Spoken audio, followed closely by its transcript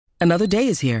Another day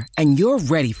is here, and you're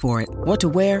ready for it. What to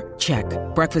wear? Check.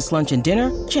 Breakfast, lunch, and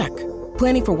dinner? Check.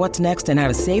 Planning for what's next and how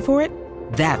to save for it?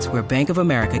 That's where Bank of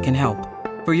America can help.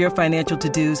 For your financial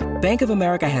to-dos, Bank of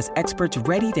America has experts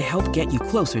ready to help get you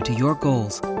closer to your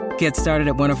goals. Get started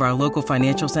at one of our local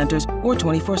financial centers or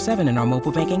 24/7 in our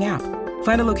mobile banking app.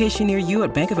 Find a location near you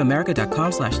at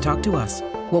bankofamerica.com/talktous.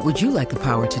 What would you like the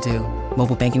power to do?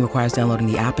 Mobile banking requires downloading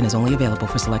the app and is only available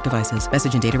for select devices.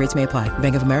 Message and data rates may apply.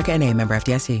 Bank of America N.A., member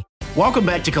FDIC. Welcome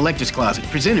back to Collector's Closet,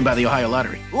 presented by the Ohio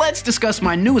Lottery. Let's discuss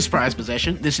my newest prize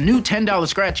possession, this new $10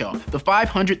 scratch-off, the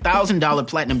 $500,000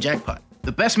 Platinum Jackpot.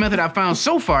 The best method I've found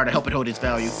so far to help it hold its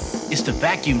value is to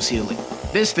vacuum seal it.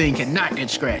 This thing cannot get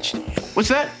scratched. What's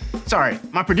that? Sorry,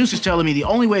 my producer's telling me the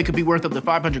only way it could be worth up to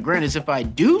 $500,000 is if I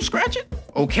do scratch it?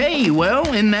 Okay,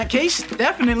 well, in that case,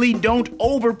 definitely don't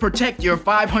overprotect your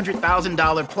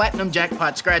 $500,000 Platinum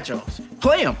Jackpot scratch-offs.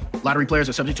 Play them. Lottery players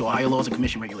are subject to Ohio laws and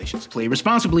commission regulations. Play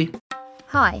responsibly.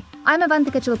 Hi, I'm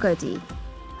Avantika Chilkoti,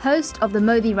 host of The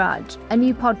Modi Raj, a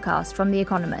new podcast from The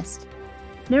Economist.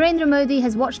 Narendra Modi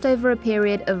has watched over a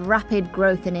period of rapid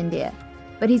growth in India,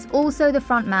 but he's also the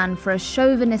frontman for a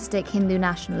chauvinistic Hindu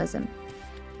nationalism.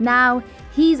 Now,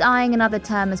 he's eyeing another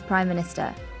term as Prime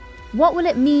Minister. What will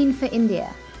it mean for India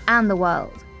and the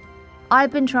world?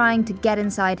 I've been trying to get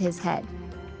inside his head.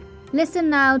 Listen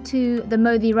now to The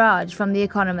Modi Raj from The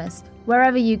Economist,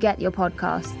 wherever you get your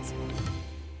podcasts.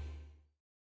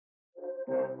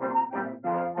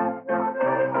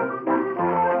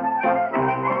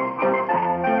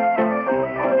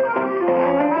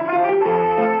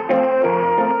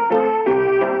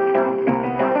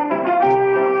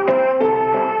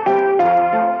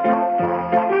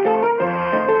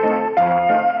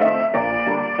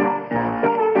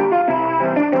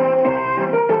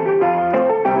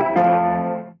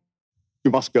 You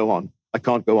must go on. I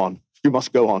can't go on. You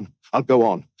must go on. I'll go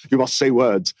on. You must say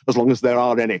words, as long as there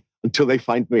are any, until they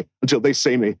find me, until they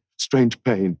say me. Strange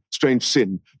pain, strange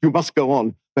sin. You must go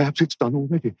on. Perhaps it's done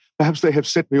already. Perhaps they have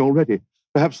set me already.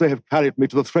 Perhaps they have carried me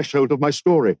to the threshold of my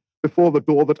story. Before the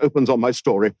door that opens on my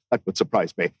story, that would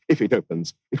surprise me. If it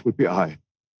opens, it would be I.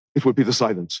 It would be the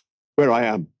silence. Where I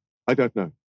am, I don't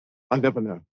know. I'll never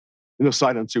know. In the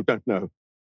silence, you don't know.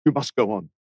 You must go on.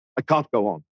 I can't go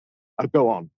on. I'll go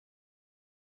on.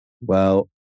 Well,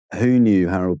 who knew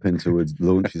Harold Pinter would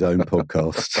launch his own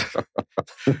podcast?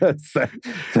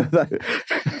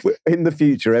 In the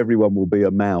future, everyone will be a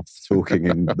mouth talking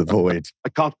in the void. I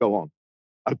can't go on.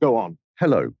 I'll go on.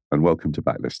 Hello, and welcome to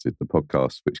Backlisted, the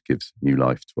podcast which gives new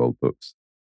life to old books.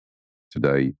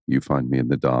 Today, you find me in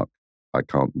the dark. I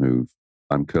can't move.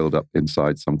 I'm curled up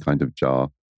inside some kind of jar,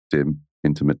 dim,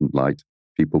 intermittent light.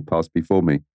 People pass before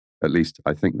me. At least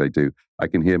I think they do. I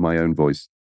can hear my own voice,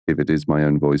 if it is my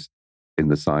own voice, in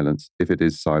the silence. If it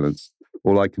is silence,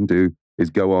 all I can do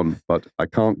is go on, but I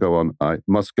can't go on. I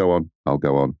must go on. I'll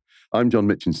go on. I'm John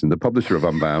Mitchinson, the publisher of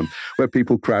Unbound, where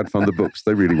people crowdfund the books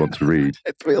they really want to read.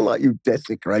 I feel like you've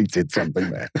desecrated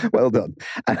something there. Well done.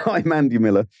 And I'm Andy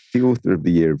Miller, the author of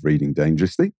The Year of Reading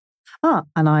Dangerously.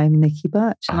 And I'm Nikki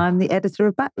Birch, and I'm the editor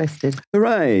of Backlisted.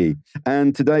 Hooray!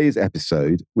 And today's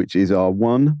episode, which is our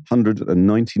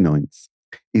 199th,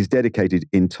 is dedicated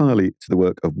entirely to the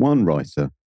work of one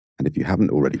writer, and if you haven't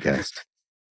already guessed,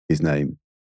 his name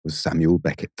was Samuel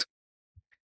Beckett.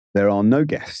 There are no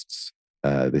guests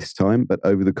this time, but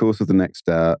over the course of the next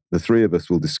hour, the three of us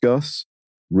will discuss,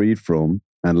 read from,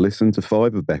 and listen to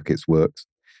 5 of Beckett's works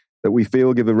that we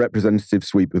feel give a representative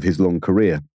sweep of his long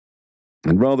career.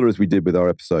 And rather as we did with our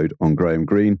episode on Graham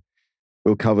Greene,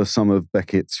 we'll cover some of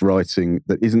Beckett's writing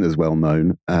that isn't as well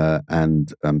known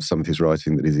and some of his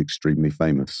writing that is extremely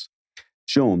famous.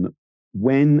 John,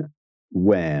 when,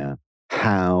 where,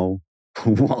 how,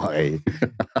 why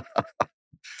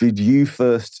did you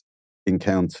first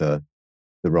encounter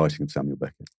the writing of Samuel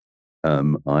Beckett?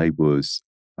 I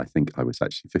think I was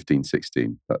actually 15,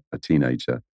 16, but a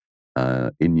teenager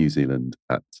in New Zealand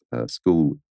at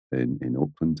school in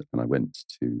Auckland, and I went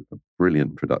to a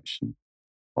brilliant production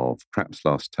of Krapp's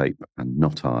Last Tape and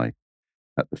Not I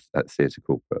at Theatre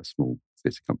Corp, a small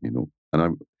theatre company in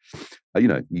Auckland.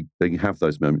 And they have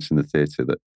those moments in the theatre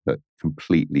that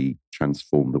completely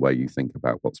transform the way you think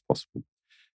about what's possible.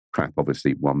 Krapp,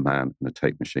 obviously, one man and a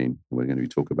tape machine, and we're going to be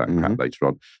talking about Krapp later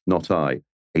on. Not I,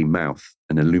 a mouth,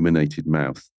 an illuminated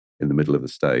mouth in the middle of the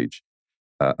stage,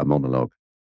 a monologue,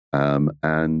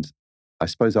 and I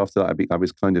suppose after that, I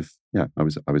was kind of, I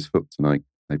was hooked, and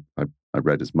I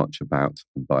read as much about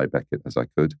and by Beckett as I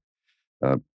could.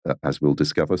 as we'll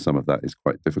discover, some of that is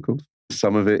quite difficult.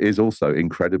 Some of it is also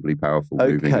incredibly powerful,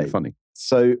 moving, and funny.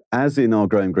 So, as in our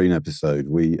Graham Greene episode,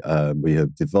 we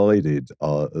have divided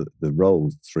the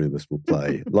roles the three of us will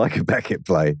play, like a Beckett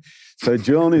play. So,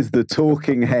 John is the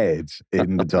talking head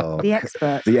in the dark. The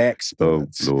expert. The expert.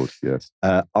 Oh, Lord, yes.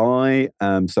 I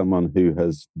am someone who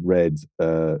has read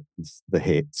the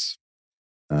hits,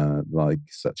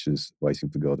 such as Waiting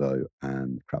for Godot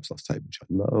and Crap's Last Tape, which I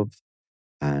love,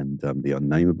 and The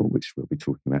Unnameable, which we'll be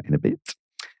talking about in a bit.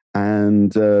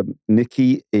 And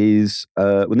Nikki is,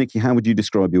 Nikki, how would you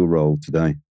describe your role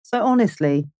today? So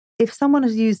honestly, if someone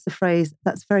has used the phrase,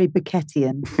 that's very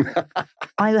Beckettian,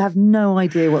 I have no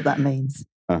idea what that means.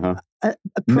 Uh-huh.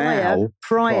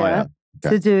 Prior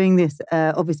to doing this,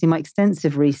 obviously my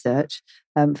extensive research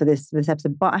for this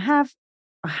episode, but I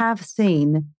have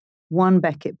seen one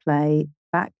Beckett play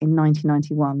back in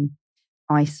 1991.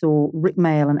 I saw Rick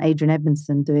Mayall and Adrian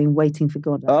Edmondson doing Waiting for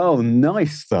Godot. Oh,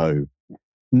 nice though.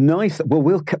 Nice. Well,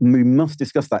 we must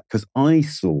discuss that because I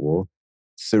saw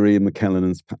Syria McKellen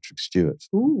and Patrick Stewart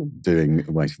doing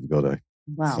Waiting for Godot.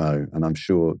 Wow. So, and I'm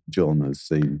sure John has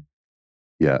seen.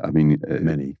 Yeah, I mean,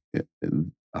 many.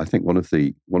 I think one of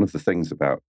the things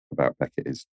about Beckett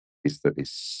is that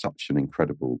it's such an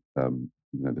incredible, the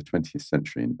 20th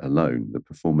century alone, the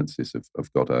performances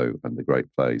of Godot and the great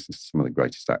plays, is some of the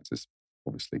greatest actors,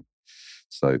 obviously.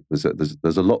 So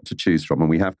there's a lot to choose from, and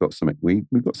we have got we've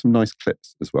got some nice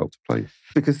clips as well to play.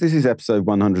 Because this is episode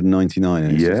 199,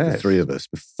 and it's just the three of us.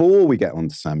 Before we get on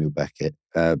to Samuel Beckett,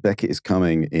 Beckett is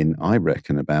coming in, I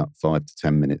reckon, about 5 to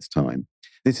 10 minutes' time.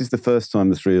 This is the first time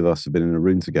the three of us have been in a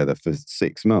room together for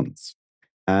 6 months.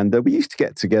 And we used to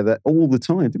get together all the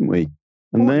time, didn't we?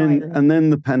 And then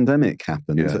the pandemic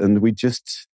happened, and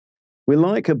we're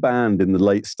like a band in the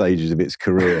late stages of its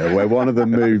career where one of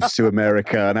them moves to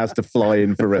America and has to fly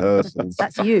in for rehearsals.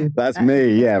 That's you. That's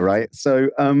me, yeah, right. So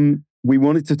we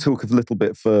wanted to talk a little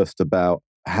bit first about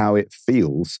how it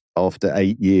feels after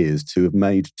 8 years to have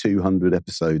made 200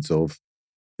 episodes of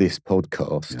this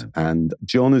podcast. Yeah. And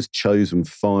John has chosen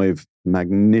 5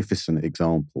 magnificent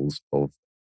examples of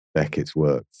Beckett's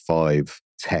work, 5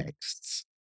 texts.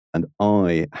 And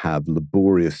I have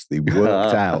laboriously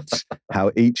worked out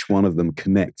how each one of them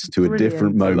connects to a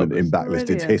different moment in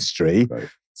Backlisted history. Right.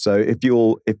 So if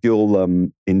you'll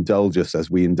indulge us as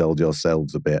we indulge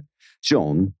ourselves a bit.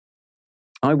 John,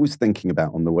 I was thinking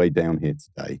about on the way down here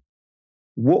today,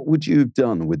 what would you have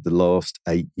done with the last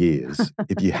 8 years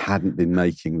if you hadn't been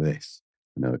making this?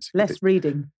 No, it's less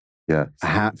reading. Yeah.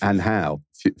 How?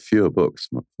 Fewer books,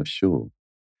 for sure.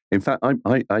 In fact,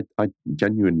 I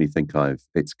genuinely think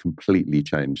it's completely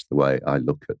changed the way I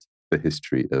look at the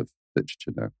history of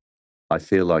literature now. I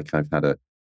feel like I've had a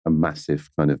massive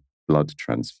kind of blood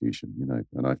transfusion,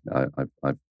 and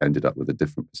I've ended up with a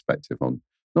different perspective on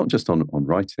not just on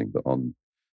writing, but on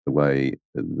the way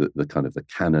the kind of the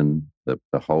canon,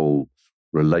 the whole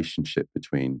relationship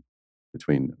between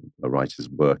a writer's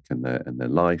work and their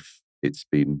life. It's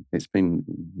been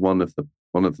one of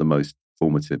the most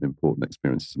formative, important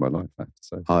experiences of my life, I have to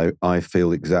say. I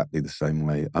feel exactly the same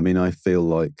way. I mean, I feel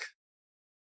like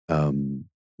the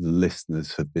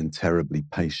listeners have been terribly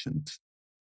patient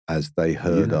as they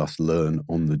heard us learn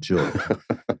on the job.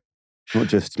 Not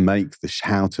just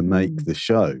how to make the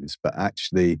shows, but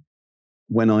actually,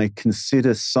 when I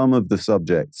consider some of the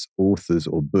subjects, authors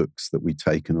or books that we've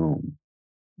taken on,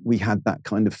 we had that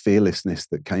kind of fearlessness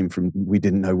that came from, we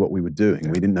didn't know what we were doing.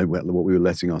 We didn't know what we were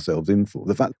letting ourselves in for.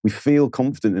 The fact we feel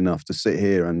confident enough to sit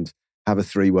here and have a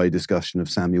 3-way discussion of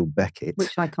Samuel Beckett.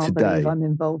 Which I can't believe I'm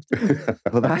involved in.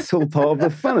 Well, that's all part of the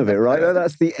fun of it, right?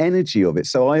 That's the energy of it.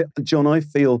 So John, I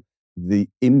feel the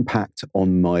impact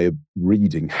on my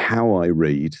reading, how I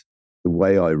read, the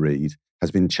way I read,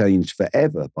 has been changed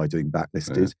forever by doing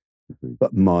Backlisted. Yeah.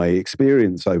 But my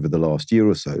experience over the last year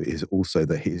or so is also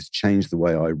that it has changed the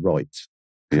way I write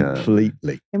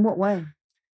completely. In what way?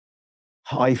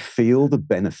 I feel the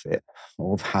benefit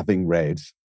of having read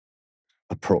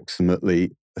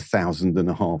approximately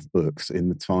 1,500 books in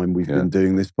the time we've been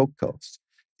doing this podcast.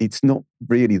 It's not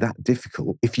really that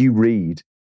difficult. If you read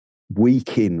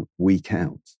week in, week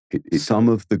out, some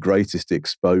of the greatest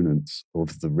exponents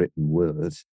of the written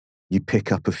word, you pick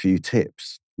up a few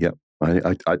tips. Yep.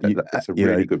 That's a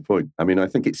really good point. I mean, I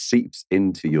think it seeps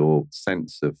into your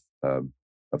sense of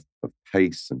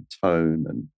pace and tone,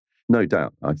 and no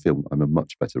doubt, I feel I'm a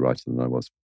much better writer than I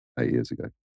was 8 years ago.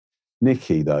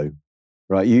 Nikki, though,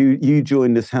 right? You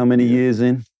joined us how many years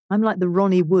in? I'm like the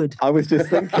Ronnie Wood. I was just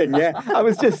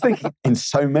thinking, in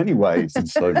so many ways. In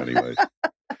so many ways.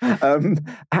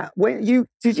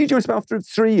 Did you join us after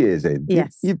 3 years in?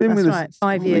 Yes, you've been with us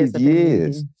 5 years. 3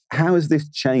 years. how has this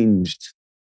changed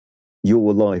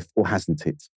your life, or hasn't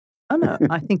it? Oh, no,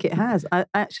 I think it has.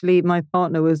 Actually, my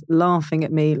partner was laughing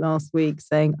at me last week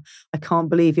saying, I can't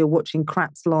believe you're watching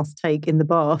Crap's Last Take in the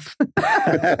bath.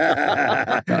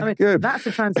 I mean, Good. that's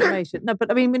a transformation. No, but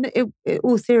I mean, in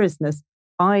all seriousness,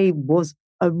 I was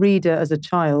a reader as a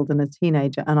child and a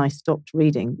teenager, and I stopped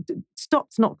reading.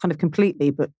 Stopped not kind of completely,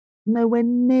 but nowhere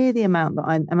near the amount that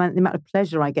the amount of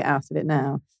pleasure I get out of it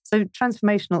now. So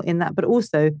transformational in that, but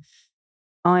also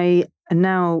I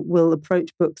now will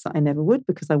approach books that I never would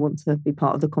because I want to be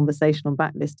part of the conversation on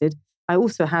Backlisted. I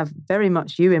also have very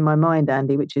much you in my mind,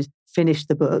 Andy, which is finish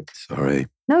the book. Sorry.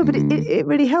 No, but it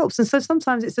really helps. And so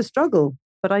sometimes it's a struggle,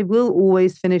 but I will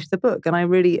always finish the book. And I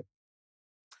really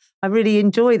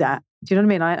enjoy that. Do you know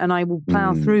what I mean? I will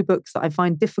plow through books that I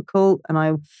find difficult. And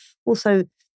I also,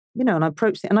 and I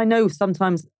approach it. And I know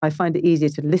sometimes I find it easier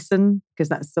to listen because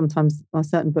that's sometimes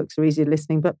certain books are easier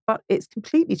listening, but it's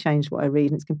completely changed what I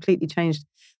read, and it's completely changed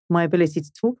my ability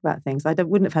to talk about things. I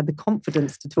wouldn't have had the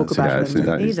confidence to talk about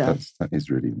them either. That is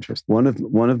really interesting. One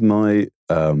of my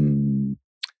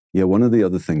one of the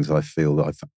other things I feel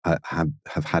that I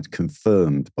have had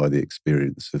confirmed by the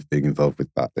experience of being involved with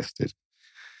Backlisted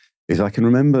is I can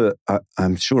remember,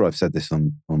 I'm sure I've said this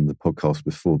on the podcast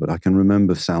before, but I can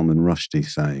remember Salman Rushdie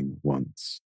saying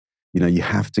once, you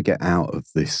have to get out of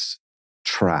this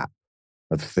trap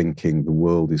of thinking the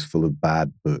world is full of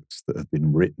bad books that have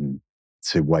been written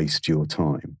to waste your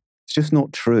time. It's just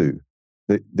not true.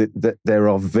 That there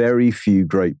are very few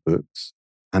great books,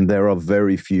 and there are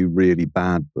very few really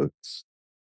bad books,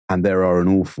 and there are an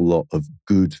awful lot of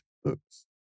good books.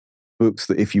 Books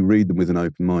that if you read them with an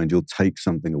open mind, you'll take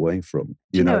something away from.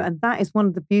 You know, and that is one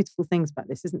of the beautiful things about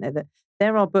this, isn't there? That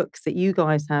there are books that you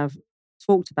guys have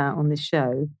talked about on this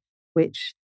show,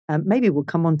 which maybe we'll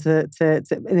come on to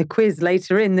in a quiz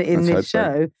later in this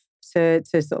show to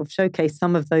sort of showcase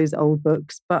some of those old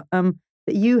books, but that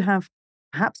you have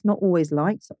perhaps not always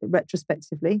liked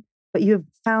retrospectively, but you have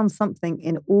found something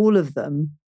in all of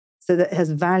them so that has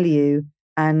value.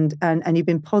 And you've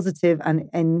been positive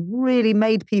and really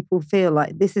made people feel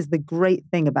like this is the great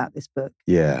thing about this book.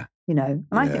 Yeah. And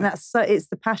I think it's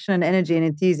the passion and energy and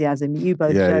enthusiasm you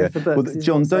both show for books. Well,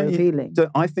 John, appealing.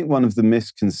 I think one of the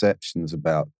misconceptions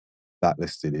about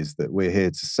Backlisted is that we're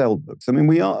here to sell books. I mean,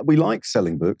 we like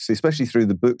selling books, especially through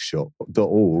the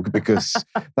bookshop.org, because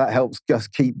that helps us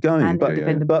keep going.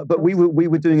 And but we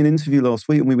were doing an interview last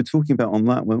week and we were talking about on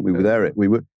that, weren't we, with Eric? We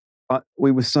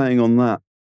were saying on that,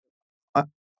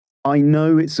 I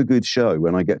know it's a good show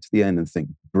when I get to the end and think,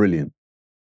 brilliant.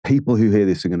 People who hear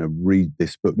this are going to read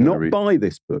this book, not buy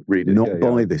this book, read it,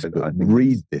 buy this book,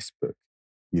 read this book,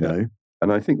 you know?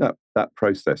 And I think that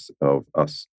process of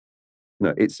us,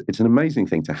 it's an amazing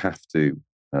thing to have to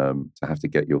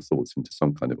get your thoughts into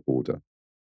some kind of order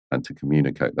and to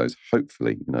communicate those,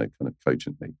 hopefully, kind of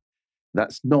cogently.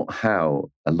 That's not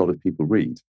how a lot of people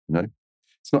read,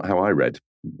 It's not how I read.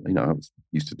 I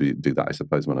used to do that, I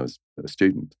suppose, when I was a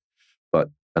student. But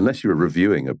unless you're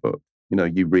reviewing a book,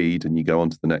 you read and you go on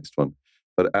to the next one.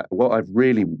 But what I've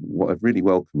really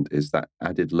welcomed is that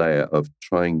added layer of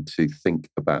trying to think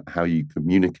about how you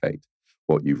communicate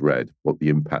what you've read, what the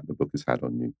impact the book has had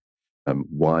on you,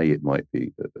 why it might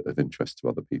be of interest to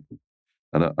other people.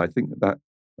 And I think that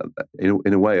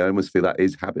in a way, I almost feel that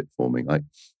is habit forming. I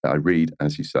read,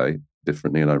 as you say,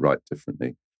 differently, and I write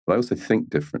differently. But I also think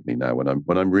differently now.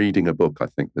 When I'm reading a book, I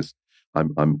think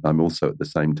I'm also at the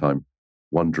same time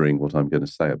wondering what I'm going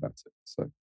to say about it.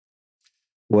 So,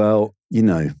 well,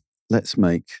 let's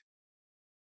make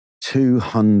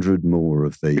 200 more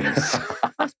of these.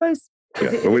 I suppose. Yeah,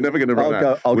 but we're never going to run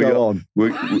out. I'll go on.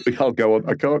 I'll go on.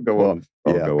 I can't go on.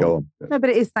 I'll go on. No, but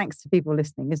it is thanks to people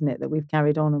listening, isn't it, that we've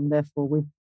carried on, and therefore we've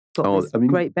got this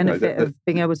great benefit of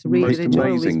being able to read and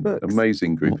enjoy all these books.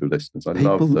 Amazing group of listeners. I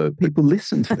love people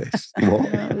listen to this.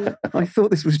 What? I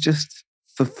thought this was just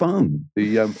for fun.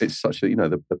 It's such a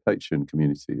the Patreon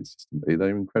community is just, they're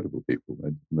incredible people.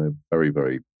 They're very,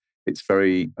 very. It's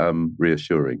very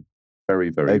reassuring. Very,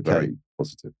 very, very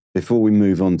positive. Before we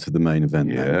move on to the main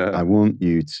event, then, I want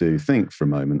you to think for a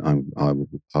moment. I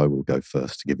will go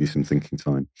first to give you some thinking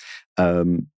time.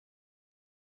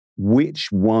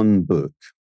 Which one book,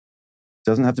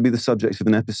 doesn't have to be the subject of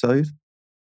an episode,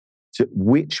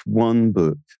 which one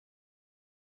book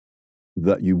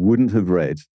that you wouldn't have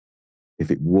read if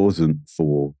it wasn't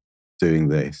for doing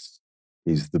this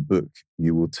is the book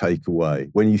you will take away?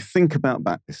 When you think about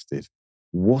Backlisted,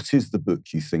 what is the book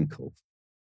you think of?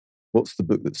 What's the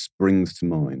book that springs to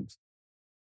mind?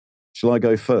 Shall I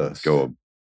go first? Go on.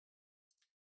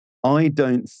 I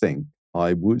don't think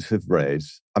I would have read,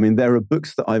 I mean, there are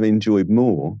books that I've enjoyed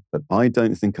more, but I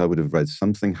don't think I would have read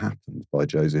Something Happened by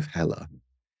Joseph Heller,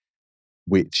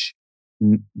 which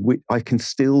I can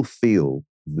still feel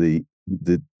the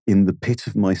in the pit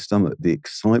of my stomach, the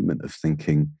excitement of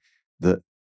thinking that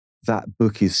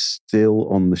book is still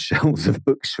on the shelves of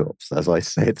bookshops, as I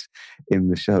said in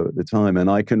the show at the time. And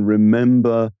I can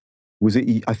remember,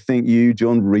 I think you,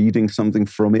 John, reading something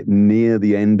from it near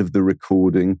the end of the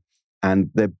recording, and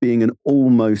there being an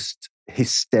almost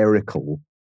hysterical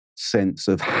sense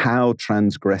of how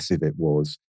transgressive it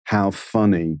was, how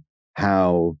funny,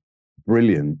 how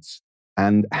brilliant,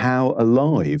 and how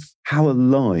alive,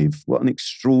 what an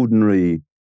extraordinary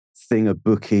thing a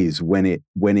book is when it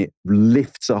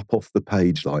lifts up off the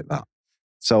page like that.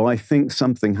 So I think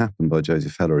Something Happened by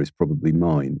Joseph Heller is probably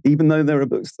mine, even though there are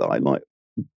books that I like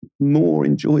more,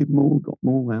 enjoyed more, got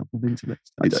more out of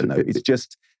intellect. I don't know. It's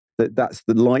just that's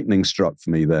the lightning struck for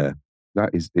me there.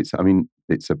 It's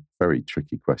a very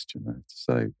tricky question, I have to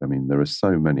say. I mean, there are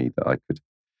so many that I could,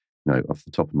 off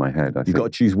the top of my head. You've got to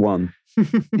choose one.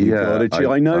 Yeah,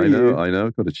 I know you. I know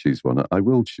I've got to choose one. I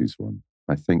will choose one.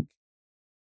 I think.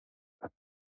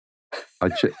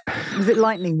 Was it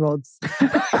lightning rods?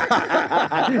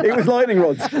 It was lightning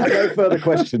rods. No further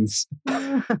questions.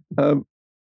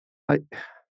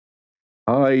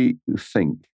 I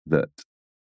think that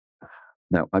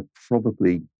now I've got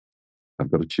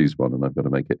to choose one, and I've got to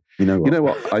make it. You know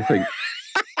what? I think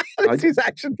this is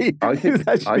actually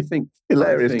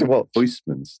hilarious to watch.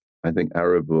 Huysmans. I think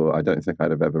Arabur. I don't think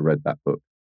I'd have ever read that book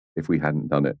if we hadn't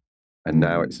done it. And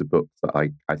now it's a book that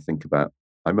I think about.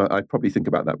 I'd probably think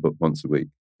about that book once a week.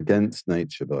 Against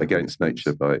Nature by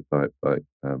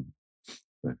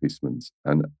Huysmans,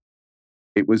 and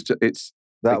it was.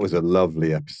 That was a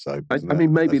lovely episode. I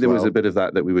mean, maybe there was a bit of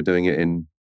that we were doing it in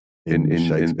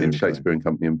Shakespeare and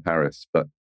Company in Paris, but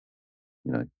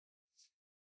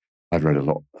I've read a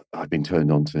lot. I've been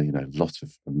turned on to lots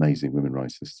of amazing women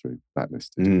writers through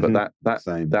Backlisted, Mm-hmm. but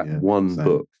that one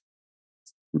book.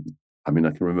 I mean, I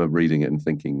can remember reading it and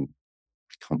thinking,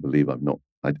 I can't believe I've not.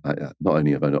 Not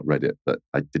only have I not read it, but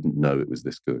I didn't know it was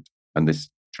this good and this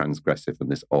transgressive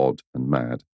and this odd and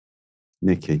mad.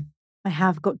 Nikki, I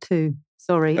have got two.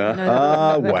 Sorry.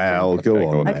 Well, go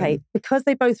on. Okay, because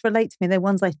they both relate to me. They're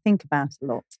ones I think about a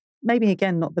lot. Maybe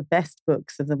again, not the best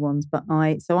books of the ones, but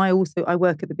I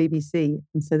work at the BBC,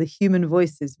 and so the Human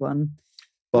Voices one.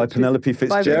 By Penelope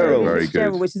Fitzgerald. Very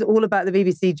good. Which is all about the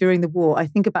BBC during the war. I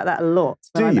think about that a lot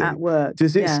when I'm at work.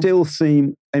 Does it still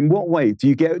seem, in what way? Do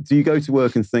you go to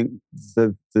work and think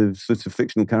the sort of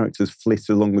fictional characters flit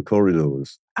along the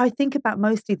corridors? I think about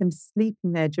mostly them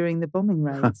sleeping there during the bombing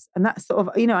raids. And that's sort of,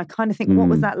 I kind of think, what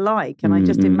was that like? And I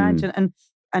just imagine,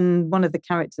 and one of the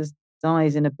characters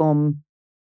dies in a bomb,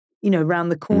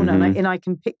 round the corner, and I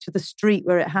can picture the street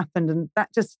where it happened, and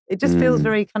it just feels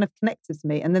very kind of connected to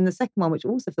me. And then the second one, which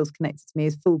also feels connected to me,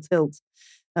 is Full Tilt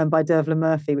by Dervla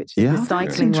Murphy, which is the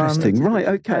cycling one. Interesting, right?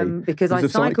 Okay, because I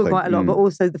cycle quite a lot, but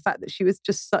also the fact that she was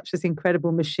just such this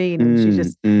incredible machine, and she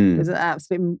just was an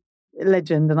absolute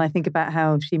legend. And I think about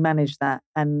how she managed that,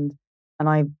 and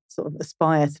I sort of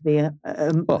aspire to be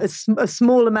a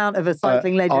small amount of a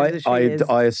cycling legend as she is.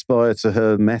 I aspire to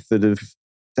her method of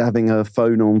having her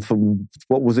phone on for,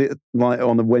 what was it, like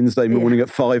on a Wednesday morning at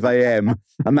 5 a.m.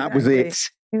 and that was it.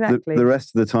 Exactly. The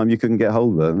rest of the time you couldn't get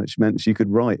hold of her, which meant she could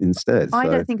write instead. I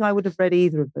don't think I would have read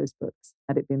either of those books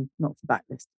had it been not for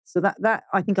Backlist. So that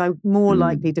I think I'm more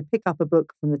likely to pick up a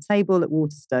book from the table at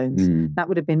Waterstones. That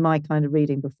would have been my kind of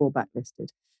reading before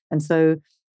Backlisted. And so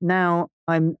now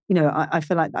I'm, I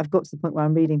feel like I've got to the point where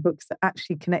I'm reading books that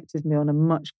actually connect with me on a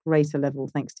much greater level,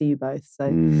 thanks to you both. So,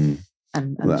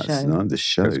 and the show. No, the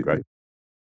show. That's great.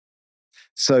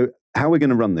 So how we're going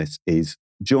to run this is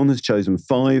John has chosen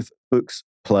 5 books,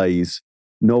 plays,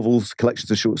 novels,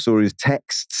 collections of short stories,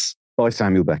 texts by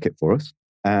Samuel Beckett for us.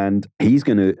 And he's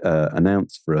going to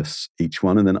announce for us each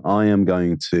one. And then I am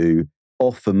going to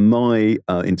offer my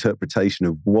interpretation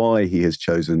of why he has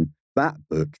chosen that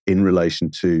book in relation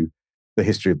to the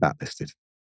history of Backlisted.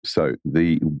 So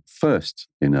the first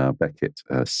in our Beckett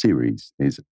series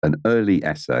is an early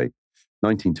essay,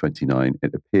 1929.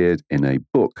 It appeared in a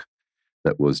book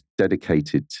that was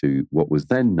dedicated to what was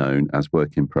then known as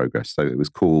Work in Progress. So it was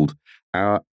called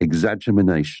Our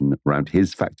Examination Around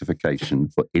His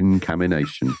Factification for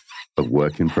Incamination of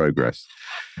Work in Progress.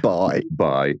 The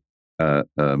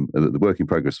Work in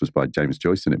Progress was by James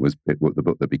Joyce, and it was the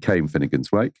book that became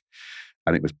Finnegan's Wake.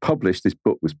 And it was published, this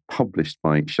book was published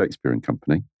by Shakespeare and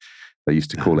Company. They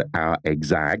used to call it Our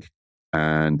Exag.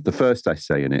 And the first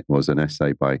essay in it was an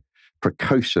essay by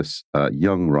precocious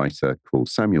young writer called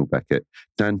Samuel Beckett,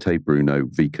 Dante, Bruno,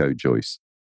 Vico, Joyce.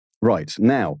 Right.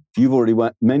 Now, you've already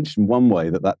mentioned one way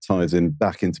that ties in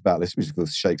back into Backlist, which is called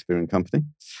Shakespeare and Company,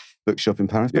 bookshop in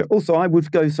Paris. But also, I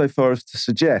would go so far as to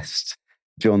suggest,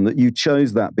 John, that you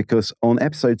chose that because on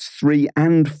episodes 3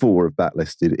 and 4 of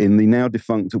Backlisted, in the now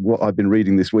defunct What I've Been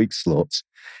Reading This Week slots,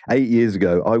 8 years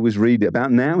ago, I was reading,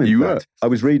 about now in fact, I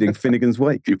was reading Finnegan's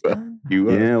Wake. You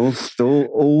were. Yeah, all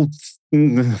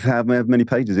how many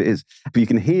pages it is. But you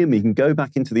can hear me, you can go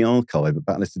back into the archive at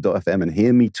backlisted.fm and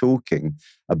hear me talking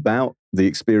about the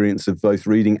experience of both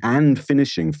reading and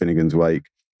finishing Finnegan's Wake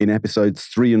in episodes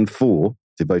 3 and 4,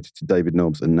 devoted to David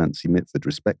Nobbs and Nancy Mitford,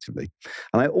 respectively.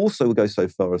 And I also will go so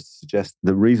far as to suggest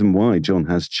the reason why John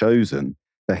has chosen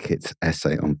Beckett's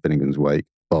essay on Finnegan's Wake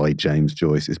by James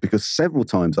Joyce is because several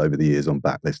times over the years on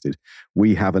Backlisted,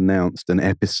 we have announced an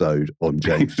episode on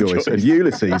James Joyce and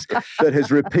Ulysses that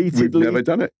has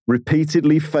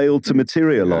repeatedly failed to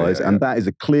materialise. And that is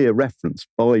a clear reference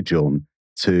by John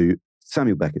to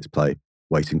Samuel Beckett's play,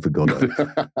 Waiting for Godot.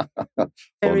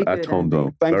 Very good, Andy.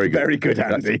 Very good,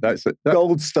 Andy. That's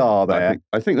gold star there.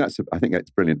 I think that's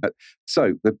brilliant.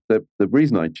 So the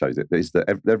reason I chose it is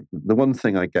that the one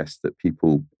thing I guess that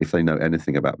people, if they know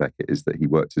anything about Beckett, is that he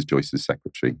worked as Joyce's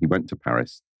secretary. He went to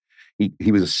Paris.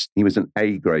 He was an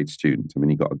A grade student. I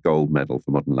mean, he got a gold medal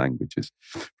for modern languages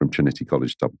from Trinity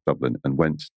College Dublin and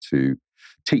went to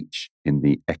teach in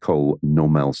the École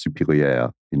Normale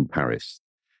Supérieure in Paris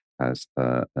as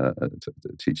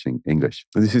teaching English.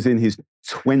 And this is in his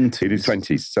 20s. In his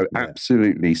 20s. So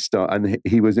absolutely and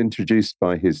he was introduced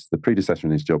by the predecessor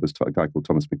in his job as a guy called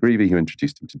Thomas McGreevy, who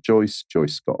introduced him to Joyce.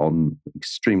 Joyce got on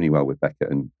extremely well with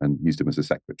Beckett and used him as a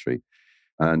secretary.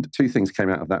 And two things came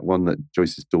out of that. One, that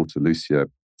Joyce's daughter, Lucia,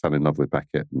 fell in love with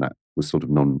Beckett, and that was sort of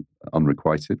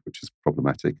unrequited, which is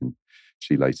problematic. And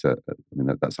she later,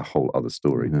 that's a whole other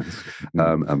story,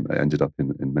 ended up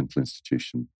in mental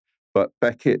institution. But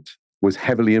Beckett was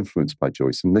heavily influenced by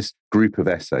Joyce, and this group of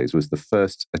essays was the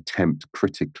first attempt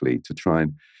critically to try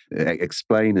and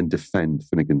explain and defend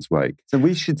Finnegan's Wake. So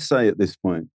we should say at this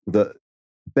point that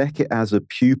Beckett, as a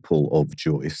pupil of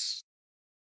Joyce,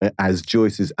 as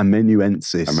Joyce's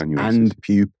amanuensis and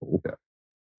pupil. Yeah.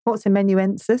 What's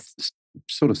amanuensis?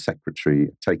 Sort of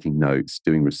secretary, taking notes,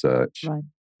 doing research. Right.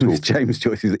 James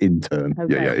Joyce's intern.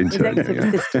 Okay. Intern.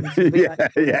 Executive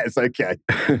assistant. Yes, okay.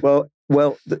 Well,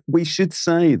 we should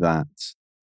say that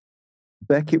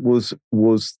Beckett was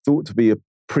thought to be a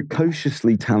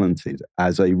precociously talented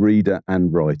as a reader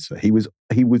and writer. He was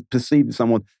perceived as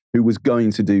someone who was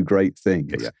going to do great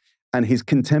things. Yeah. And his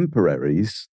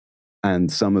contemporaries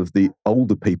and some of the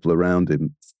older people around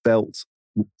him felt,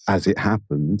 as it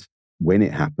happened, when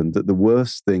it happened, that the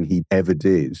worst thing he ever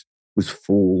did was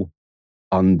fall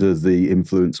under the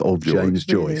influence of James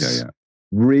Joyce. Yeah.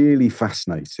 Really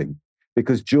fascinating,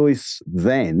 because Joyce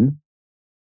then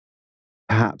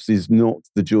perhaps is not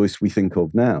the Joyce we think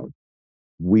of now.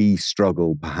 We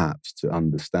struggle perhaps to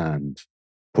understand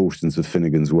portions of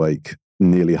Finnegan's Wake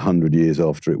nearly 100 years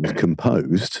after it was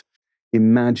composed.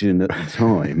 Imagine at the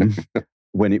time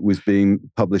when it was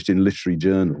being published in literary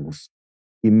journals,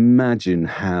 imagine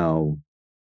how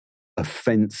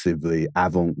offensively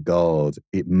avant-garde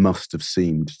it must have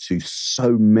seemed to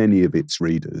so many of its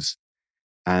readers.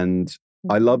 And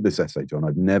I love this essay, John.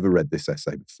 I'd never read this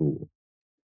essay before,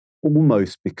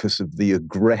 almost because of the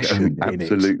aggression in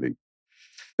it. Absolutely.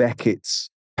 Beckett's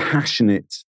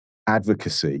passionate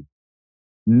advocacy,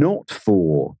 not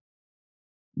for,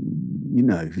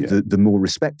 the more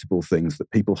respectable things that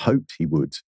people hoped he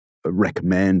would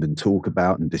recommend and talk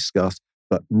about and discuss,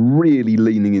 but really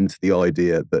leaning into the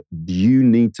idea that you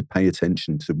need to pay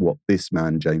attention to what this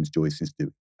man, James Joyce, is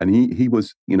doing. And he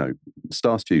was,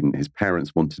 star student. His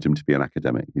parents wanted him to be an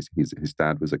academic. His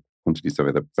dad was a quantity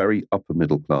surveyor, a very upper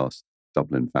middle class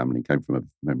Dublin family,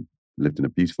 lived in a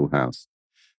beautiful house.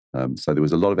 So there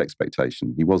was a lot of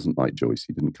expectation. He wasn't like Joyce.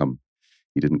 He didn't come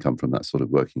from that sort of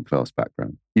working class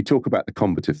background. You talk about the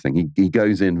combative thing. He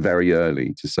goes in very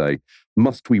early to say,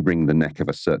 must we wring the neck of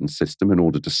a certain system in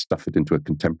order to stuff it into a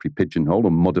contemporary pigeonhole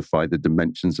or modify the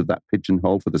dimensions of that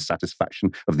pigeonhole for the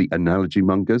satisfaction of the analogy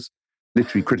mongers?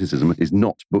 Literary criticism is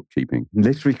not bookkeeping.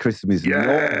 Literary criticism is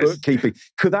not bookkeeping.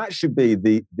 That should be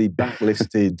the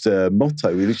backlisted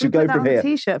motto. We should go from here. A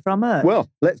T-shirt from us. Well,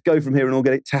 let's go from here and all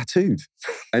get it tattooed.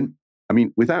 And I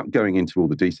mean, without going into all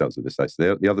the details of this,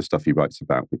 the other stuff he writes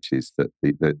about, which is that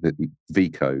the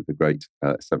Vico, the great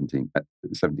 17th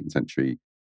century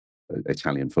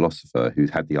Italian philosopher, who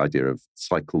had the idea of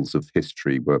cycles of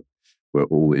history were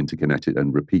all interconnected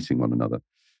and repeating one another.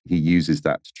 He uses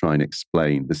that to try and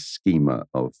explain the schema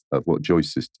of what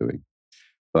Joyce is doing.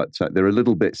 But there are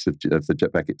little bits of the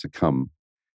Beckett to come.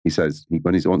 He says,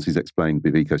 once he's explained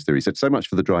Vico's theory, he said, so much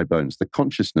for the dry bones, the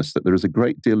consciousness that there is a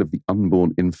great deal of the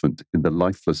unborn infant in the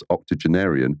lifeless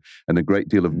octogenarian and a great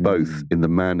deal of both in the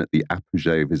man at the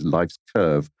apogee of his life's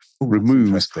curve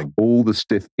removes all the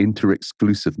stiff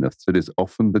inter-exclusiveness that is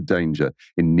often the danger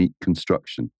in neat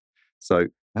construction. So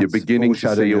you're beginning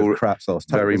to see all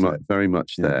very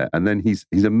much there. And then he's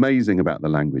amazing about the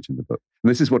language in the book.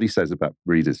 And this is what he says about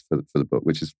readers for the book,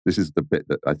 this is the bit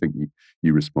that I think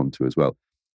you respond to as well.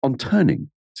 On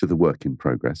turning to the work in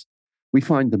progress, we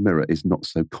find the mirror is not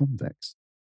so convex.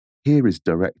 Here is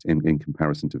direct, in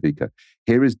comparison to Vico,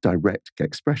 here is direct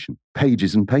expression,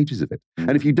 pages and pages of it.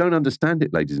 And if you don't understand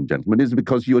it, ladies and gentlemen, it's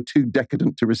because you're too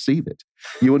decadent to receive it.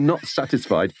 You are not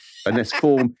satisfied unless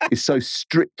form is so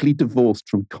strictly divorced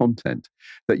from content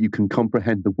that you can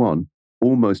comprehend the one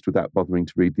almost without bothering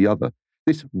to read the other.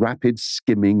 This rapid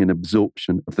skimming and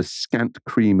absorption of the scant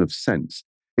cream of sense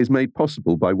is made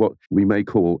possible by what we may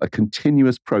call a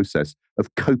continuous process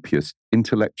of copious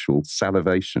intellectual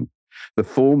salivation. The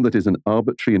form that is an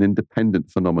arbitrary and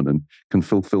independent phenomenon can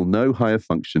fulfill no higher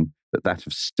function than that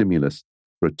of stimulus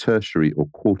for a tertiary or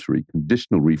quarterly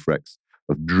conditional reflex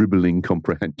of dribbling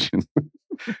comprehension.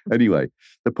 Anyway,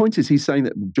 the point is he's saying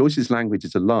that Joyce's language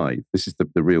is alive. This is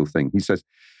the real thing. He says,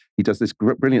 he does this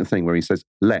brilliant thing where he says,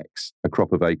 lex, a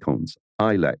crop of acorns,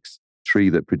 ilex, tree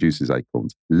that produces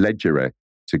acorns, legere,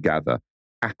 to gather,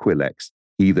 aquilex,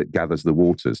 he that gathers the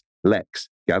waters, lex,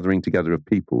 gathering together of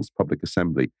peoples, public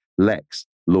assembly, lex,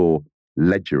 law,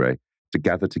 legere, to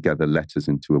gather together letters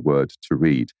into a word to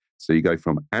read. So you go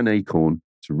from an acorn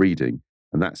to reading,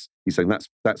 and he's saying that's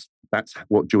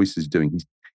what Joyce is doing.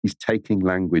 He's taking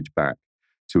language back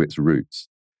to its roots.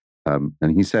 And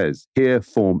he says, here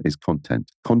form is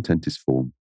content. Content is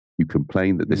form. You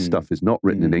complain that this stuff is not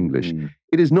written in English.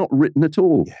 It is not written at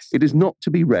all. Yes. It is not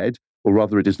to be read, or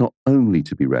rather it is not only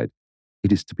to be read.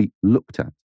 It is to be looked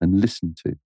at and listened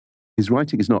to. His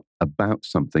writing is not about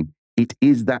something. It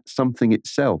is that something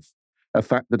itself, a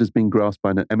fact that has been grasped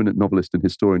by an eminent novelist and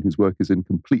historian whose work is in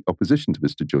complete opposition to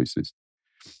Mr. Joyce's.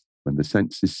 When the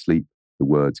senses sleep, the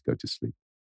words go to sleep.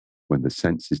 When the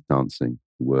sense is dancing,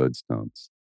 the words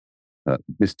dance.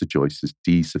 Mr. Joyce's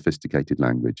de-sophisticated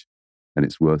language, and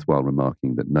it's worthwhile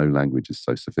remarking that no language is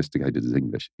so sophisticated as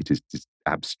English. It is just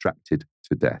abstracted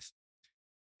to death.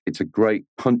 It's a great,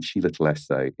 punchy little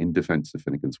essay in defense of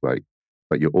Finnegan's Wake,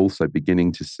 but you're also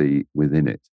beginning to see within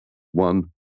it,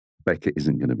 one, Beckett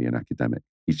isn't going to be an academic.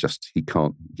 He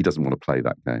doesn't want to play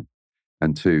that game.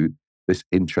 And two, this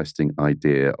interesting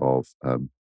idea of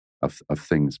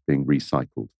things being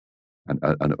recycled and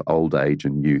of old age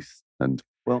and youth. And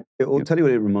well, I'll tell you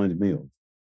what it reminded me of.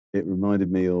 It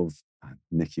reminded me of,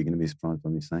 Nick, you're going to be surprised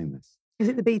by me saying this. Is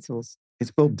it the Beatles?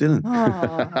 It's Bob Dylan. Oh,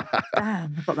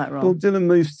 damn, I got that wrong. Bob Dylan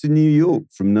moves to New York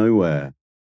from nowhere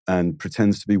and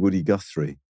pretends to be Woody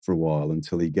Guthrie for a while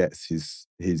until he gets his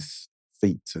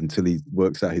feet, until he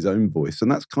works out his own voice.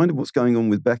 And that's kind of what's going on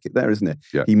with Beckett there, isn't it?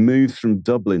 Yeah. He moves from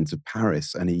Dublin to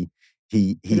Paris and he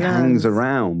hangs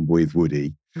around with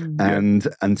Woody and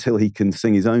until he can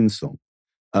sing his own song.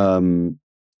 I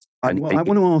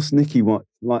want to ask Nikki what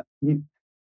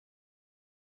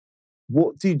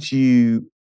did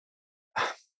you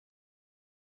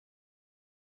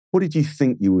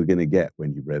think you were going to get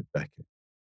when you read Beckett?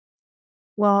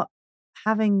 Well,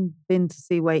 having been to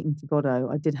see Waiting for Godot,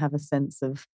 I did have a sense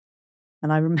of,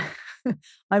 and I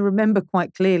remember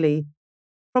quite clearly,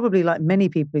 probably like many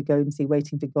people who go and see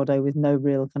Waiting for Godot with no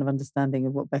real kind of understanding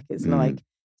of what Beckett's like,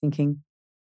 thinking,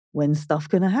 when's stuff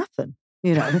going to happen?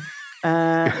 You know?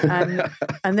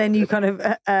 And then you kind of,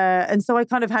 and so I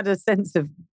kind of had a sense of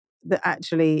that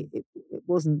actually it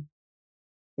wasn't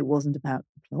about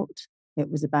the plot. It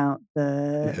was about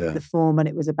the form, and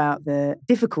it was about the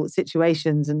difficult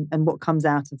situations and what comes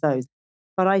out of those.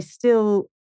 But I still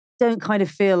don't kind of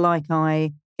feel like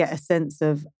I get a sense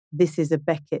of this is a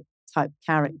Beckett type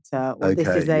character, or this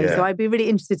is a. So I'd be really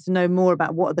interested to know more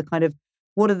about what are the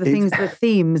things, the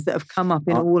themes that have come up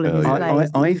in all of his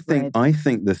plays. I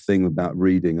think the thing about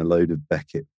reading a load of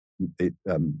Beckett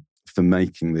for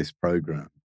making this program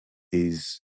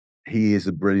is he is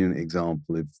a brilliant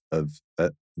example of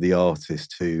the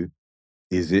artist who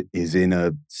is in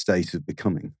a state of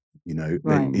becoming. You know,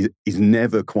 he's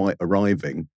never quite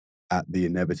arriving at the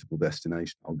inevitable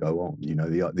destination. I'll go on. You know,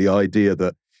 the idea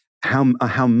that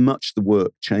how much the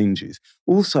work changes,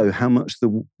 also how much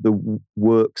the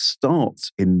work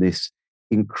starts in this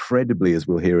incredibly, as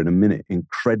we'll hear in a minute,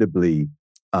 incredibly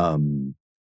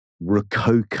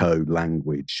rococo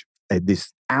language,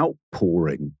 this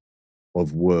outpouring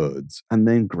of words, and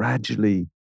then gradually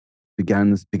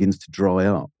begins to dry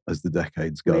up as the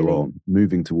decades go on,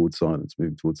 moving towards silence.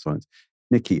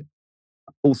 Nikki,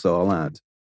 also I'll add, do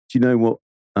you know what,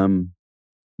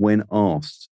 when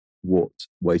asked what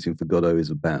Waiting for Godot is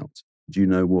about, do you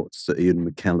know what Sir Ian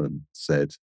McKellen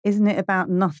said? Isn't it about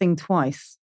nothing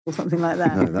twice or something like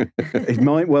that? No, it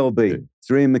might well be.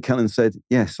 Sir Ian McKellen said,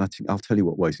 yes, I'll tell you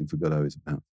what Waiting for Godot is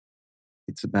about.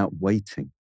 It's about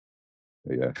waiting.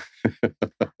 Yeah.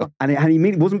 and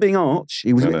he wasn't being arch.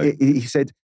 He was. No. He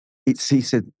said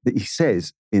that he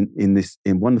says in this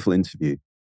wonderful interview,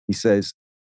 he says,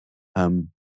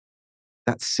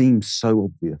 that seems so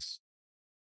obvious,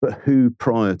 but who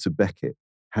prior to Beckett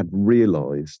had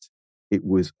realised it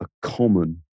was a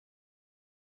common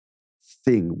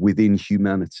thing within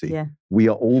humanity? Yeah. We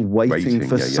are all waiting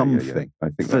for something. I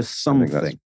think for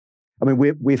something. I mean,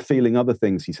 we're feeling other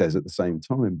things, he says, at the same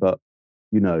time, but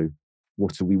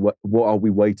what are we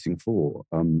waiting for?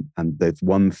 And there's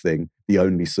one thing, the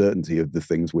only certainty of the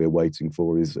things we're waiting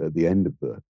for is at the end of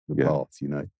the path,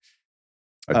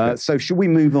 Okay. So should we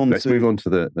move on? Let's move on to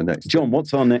the next. John,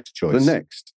 what's our next choice? The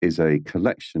next is a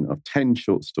collection of 10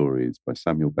 short stories by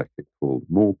Samuel Beckett called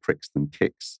More Pricks Than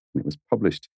Kicks. And it was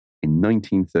published in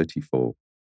 1934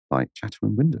 by Chatto &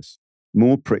 Windus.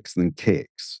 More Pricks Than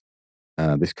Kicks.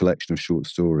 This collection of short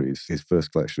stories, his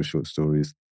first collection of short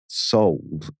stories,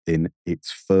 sold in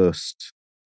its first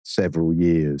several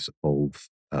years of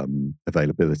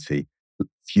availability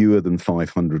fewer than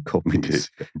 500 copies.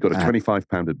 Got a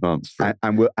 £25 advance for it.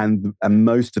 And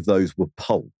most of those were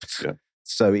pulped. Yeah.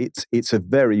 So it's a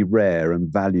very rare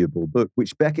and valuable book,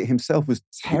 which Beckett himself was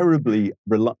terribly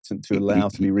reluctant to allow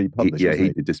to be republished.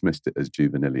 He dismissed it as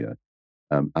juvenilia.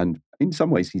 And in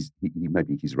some ways,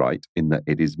 maybe he's right in that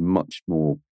it is much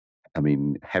more,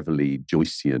 heavily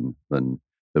Joycean than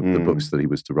the books that he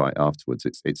was to write afterwards.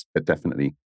 It's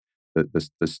definitely,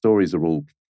 the stories are all,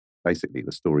 basically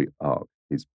the story arc,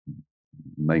 his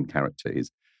main character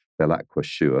is Belacqua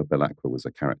Shua. Belacqua was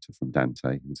a character from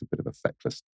Dante. He was a bit of a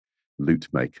feckless lute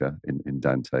maker in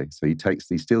Dante. So he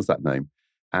steals that name,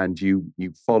 and you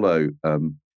follow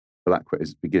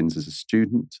Belacqua begins as a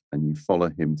student, and you follow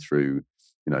him through,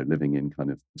 living in kind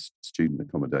of student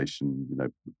accommodation,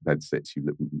 bed sits. He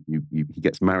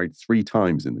gets married 3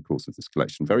 times in the course of this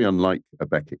collection. Very unlike a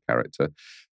Beckett character.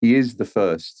 He is the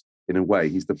first, in a way,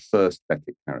 he's the first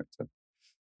Beckett character.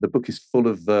 The book is full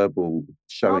of verbal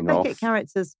showing off. Beckett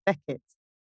characters Beckett?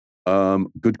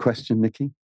 Good question, Nikki.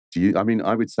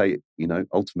 I would say,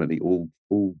 ultimately all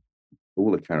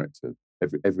a character,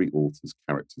 every author's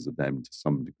characters are them to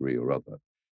some degree or other.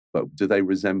 But do they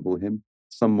resemble him?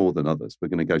 Some more than others. We're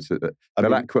going to go to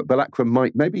Belacqua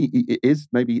might, maybe it is,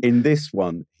 maybe. In this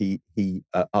one, he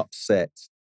upset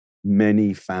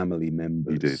many family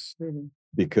members. He did. Really?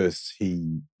 Because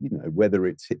he, whether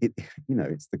it's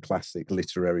the classic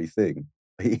literary thing.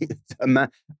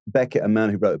 Beckett, a man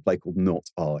who wrote a play called Not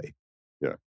I.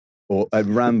 Yeah. Or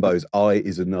Rambo's I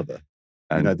Is Another.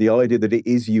 And the idea that it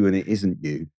is you and it isn't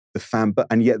you,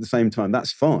 and yet at the same time,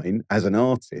 that's fine as an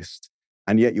artist.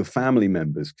 And yet your family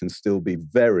members can still be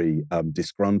very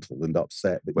disgruntled and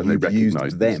upset that when you've they used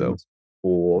recognise them themselves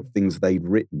or things they'd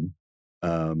written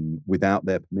without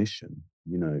their permission.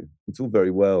 It's all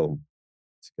very well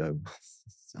to go,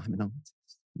 I'm an artist,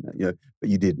 but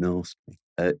you didn't ask me.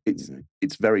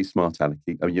 It's very smart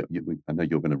alecky. I know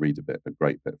you're going to read a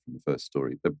great bit from the first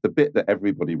story. The bit that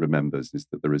everybody remembers is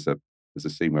that there's a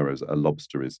scene where a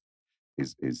lobster is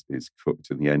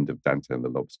cooked in the end of Dante and the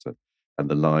Lobster, and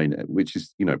the line, which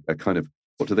is a kind of,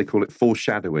 what do they call it,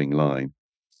 foreshadowing line.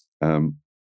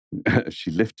 She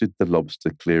lifted the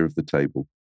lobster clear of the table.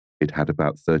 It had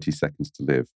about 30 seconds to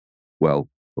live. Well,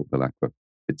 thought Belacqua,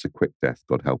 it's a quick death,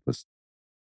 God help us.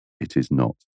 It is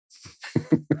not.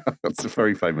 That's a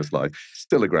very famous line.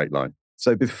 Still a great line.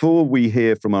 So before we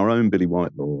hear from our own Billy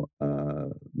Whitelaw,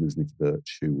 Ms. Nikki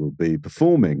Birch, who will be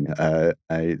performing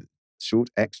a short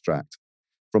extract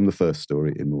from the first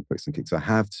story in More Pricks Than Kicks, I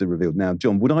have to reveal now,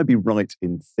 John, would I be right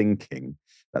in thinking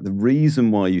that the reason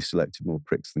why you selected More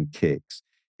Pricks Than Kicks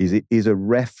is it is a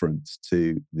reference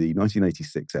to the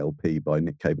 1986 LP by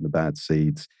Nick Cave and the Bad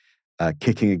Seeds,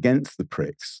 Kicking Against the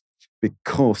Pricks,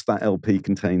 because that LP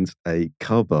contains a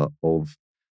cover of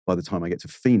By the Time I Get to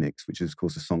Phoenix, which is, of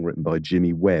course, a song written by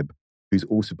Jimmy Webb, whose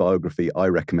autobiography I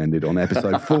recommended on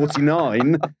episode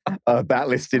 49,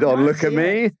 backlisted on Look at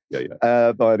Me,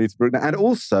 by Anita Bruckner. And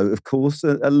also, of course,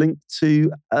 a link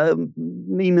to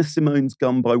Nina Simone's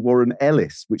Gun by Warren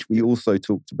Ellis, which we also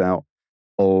talked about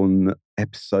on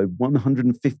episode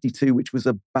 152, which was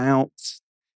about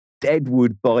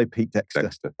Deadwood by Pete Dexter.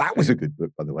 That was a good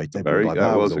book, by the way.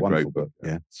 That was a great book.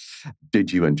 Yeah.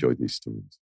 Did you enjoy these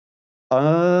stories?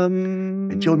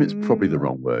 Enjoyment's probably the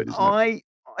wrong word, isn't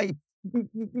it?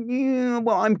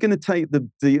 Well, I'm going to take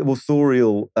the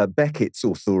authorial, Beckett's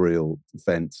authorial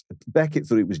defence. Beckett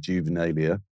thought it was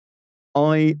juvenilia.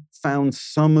 I found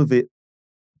some of it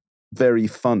very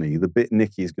funny. The bit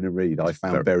Nikki is going to read, I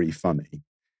found very funny.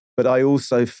 But I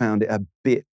also found it a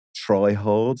bit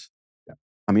try-hard. Yeah.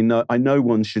 I mean, no, I know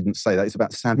one shouldn't say that. It's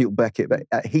about Samuel Beckett, but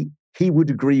he would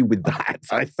agree with that,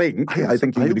 I think. I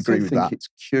think he would agree with that. I think it's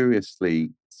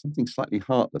curiously something slightly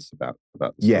heartless about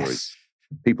the stories. Yes.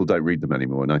 People don't read them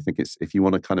anymore. And I think it's, if you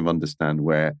want to kind of understand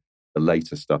where the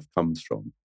later stuff comes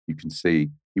from, you can see,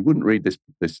 you wouldn't read this,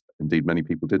 indeed many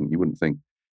people didn't, you wouldn't think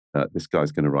this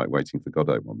guy's going to write Waiting for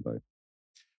Godot one day.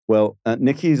 Well,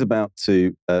 Nikki is about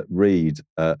to read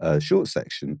a short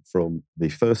section from the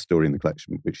first story in the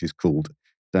collection, which is called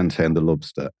Dante and the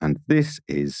Lobster. And this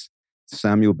is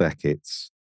Samuel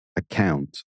Beckett's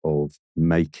account of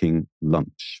making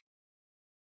lunch.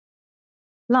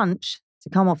 Lunch, to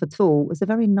come off at all, was a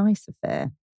very nice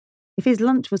affair. If his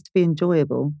lunch was to be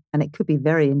enjoyable, and it could be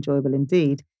very enjoyable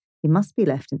indeed, he must be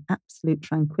left in absolute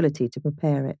tranquillity to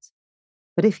prepare it.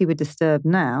 But if he were disturbed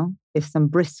now, if some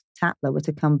brisk tattler were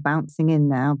to come bouncing in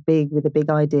now, big with a big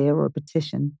idea or a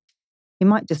petition, he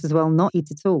might just as well not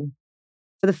eat at all.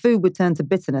 For the food would turn to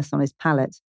bitterness on his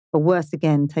palate, or worse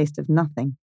again, taste of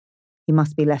nothing. He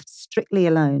must be left strictly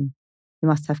alone. He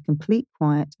must have complete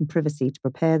quiet and privacy to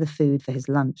prepare the food for his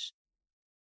lunch.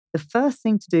 The first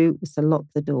thing to do was to lock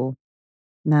the door.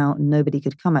 Now nobody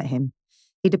could come at him.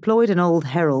 He deployed an old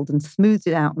herald and smoothed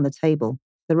it out on the table.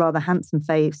 The rather handsome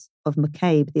face of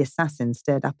McCabe, the assassin,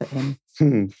 stared up at him.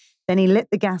 Then he lit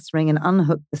the gas ring and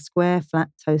unhooked the square, flat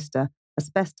toaster,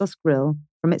 asbestos grill,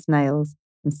 from its nails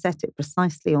and set it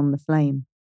precisely on the flame.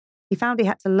 He found he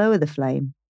had to lower the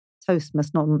flame. Toast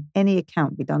must not on any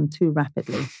account be done too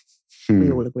rapidly. We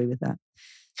all agree with that.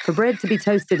 For bread to be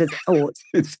toasted as ought,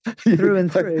 through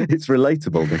and through. It's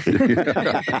relatable.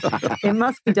 It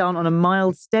must be done on a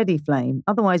mild, steady flame.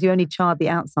 Otherwise, you only charred the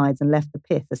outsides and left the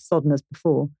pith as sodden as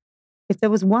before. If there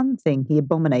was one thing he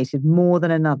abominated more than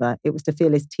another, it was to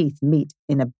feel his teeth meet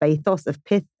in a bathos of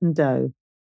pith and dough.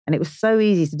 And it was so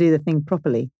easy to do the thing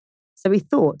properly. So he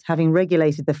thought, having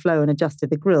regulated the flow and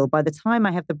adjusted the grill, by the time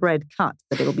I have the bread cut,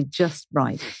 that it will be just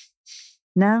right.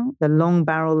 Now the long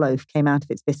barrel loaf came out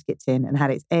of its biscuit tin and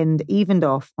had its end evened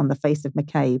off on the face of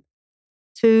McCabe.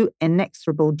 2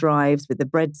 inexorable drives with the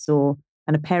bread saw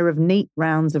and a pair of neat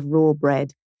rounds of raw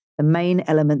bread. The main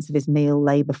elements of his meal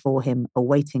lay before him,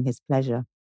 awaiting his pleasure.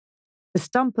 The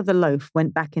stump of the loaf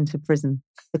went back into prison.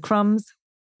 The crumbs,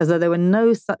 as though there were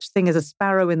no such thing as a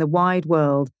sparrow in the wide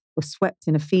world, were swept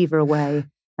in a fever away,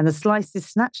 and the slices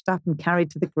snatched up and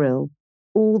carried to the grill.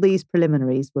 All these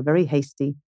preliminaries were very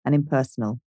hasty and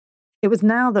impersonal. It was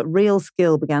now that real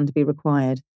skill began to be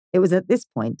required. It was at this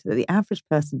point that the average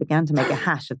person began to make a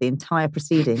hash of the entire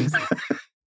proceedings.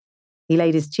 He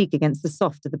laid his cheek against the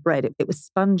soft of the bread. It was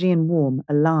spongy and warm,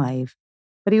 alive.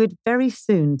 But he would very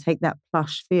soon take that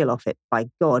plush feel off it, by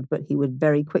God, but he would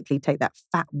very quickly take that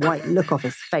fat white look off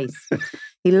his face.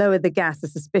 He lowered the gas a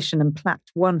suspicion and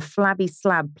plapped one flabby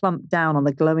slab plump down on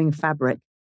the glowing fabric,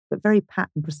 but very pat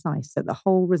and precise, so that the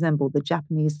whole resembled the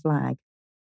Japanese flag.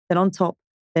 Then on top,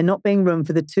 there not being room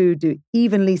for the two do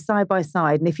evenly side by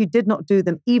side, and if you did not do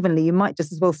them evenly, you might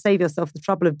just as well save yourself the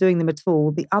trouble of doing them at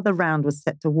all, the other round was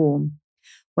set to warm.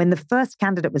 When the first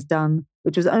candidate was done,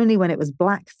 which was only when it was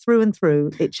black through and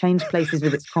through, it changed places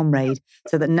with its comrade,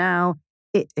 so that now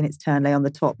it in its turn lay on the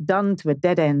top, done to a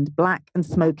dead end, black and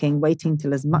smoking, waiting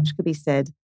till as much could be said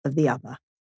of the other.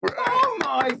 Oh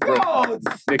my God!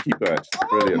 Nicky Birch,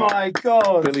 brilliant. Oh my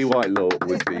God! Billy Whitelaw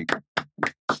would be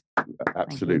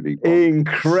absolutely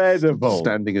incredible.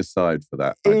 Standing aside for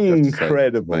that.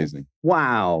 Incredible. Amazing.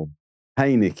 Wow.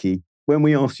 Hey, Nikki. When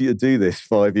we asked you to do this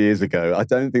 5 years ago, I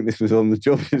don't think this was on the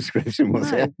job description,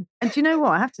 was it? And do you know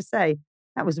what? I have to say,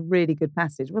 that was a really good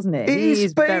passage, wasn't it? It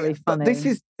is very funny. This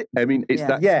is, I mean, it's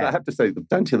that. Yeah. I have to say,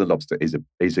 Dante and the Lobster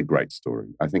is a great story.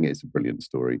 I think it's a brilliant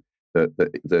story.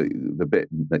 The bit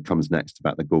that comes next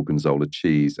about the gorgonzola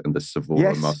cheese and the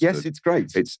Savoy mustard. Yes, it's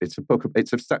great. It's a book.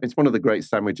 It's one of the great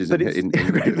sandwiches in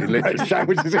literature.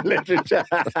 Sandwiches in literature.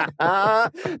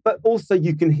 But also,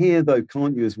 you can hear, though,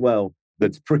 can't you, as well?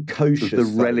 That's precocious. The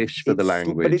relish for the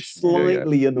language. But it's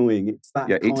slightly annoing. It's that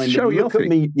kind it's showy of, look at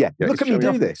me. Yeah, look at me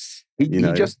do this. He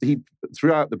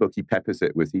throughout the book, he peppers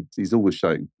it with, he's always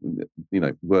showing,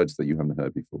 words that you haven't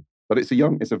heard before. But he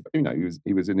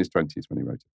was in his 20s when he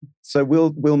wrote it. So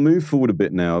we'll move forward a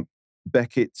bit now.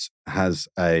 Beckett has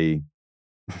a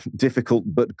difficult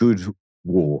but good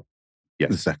war.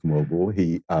 Yes. The Second World War.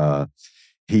 He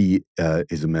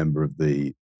is a member of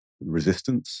the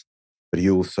resistance. but he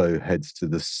also heads to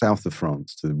the south of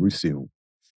France, to Roussillon,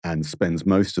 and spends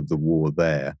most of the war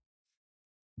there.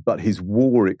 But his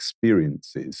war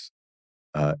experiences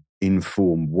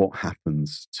inform what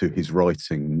happens to his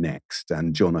writing next.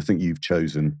 And John, I think you've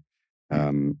chosen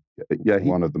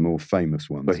one of the more famous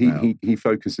ones. But he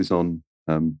focuses on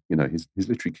his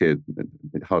literary career.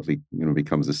 It hardly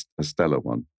becomes a stellar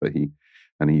one. But he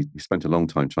spent a long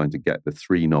time trying to get the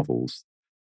 3 novels,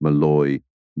 Malloy,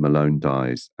 Malone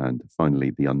Dies, and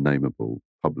finally The Unnameable,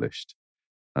 published.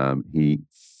 He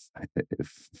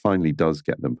finally does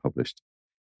get them published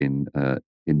in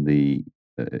the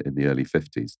early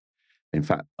 50s. In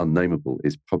fact, Unnameable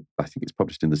I think it's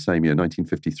published in the same year,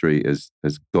 1953, as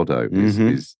Godot.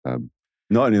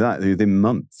 Not only that, within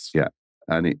months. Yeah,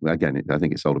 and I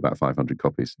think it sold about 500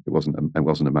 copies. It wasn't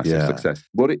a massive success.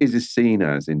 What it is seen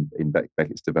as in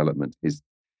Beckett's development is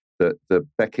that the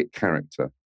Beckett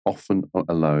character, often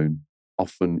alone,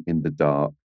 often in the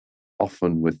dark,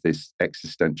 often with this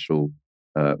existential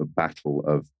battle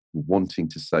of wanting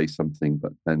to say something,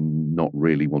 but then not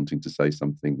really wanting to say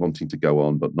something, wanting to go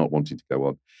on, but not wanting to go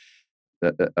on.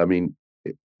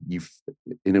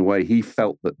 In a way, he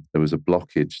felt that there was a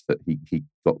blockage that he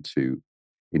got to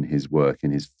in his work,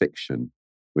 in his fiction,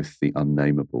 with The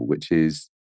Unnameable, which is,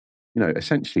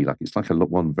 essentially it's like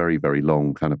one very, very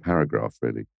long kind of paragraph,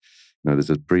 really. There's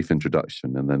a brief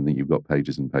introduction, and then you've got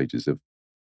pages and pages of,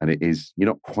 and it is, you're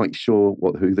not quite sure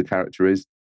who the character is.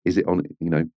 Is it on,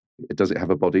 does it have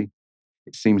a body?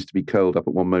 It seems to be curled up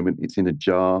at one moment. It's in a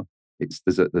jar.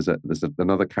 There's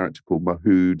another character called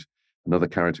Mahood, another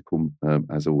character called,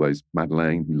 as always,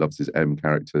 Madeleine. He loves his M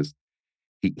characters.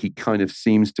 He kind of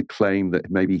seems to claim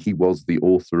that maybe he was the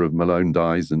author of Malone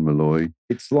Dies and Malloy.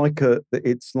 It's like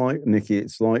Nicky.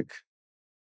 It's like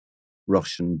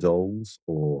Russian dolls,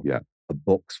 or a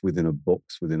box within a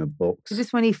box within a box. Is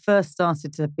this when he first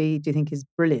started to be? Do you think his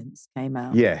brilliance came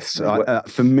out? Yes,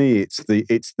 for me, it's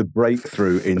the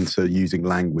breakthrough into using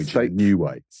language in a new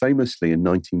way. Famously, in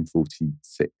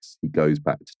 1946, he goes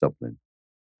back to Dublin,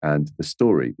 and the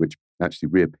story, which actually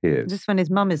reappears. Is this when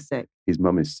his mum is sick? His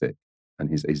mum is sick, and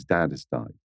his dad has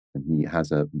died, and he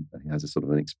has a sort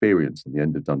of an experience on the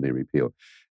end of Dun Laoghaire Pier.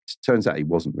 It turns out he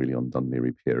wasn't really on Dun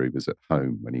Laoghaire Pier. He was at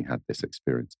home when he had this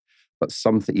experience. But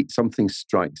something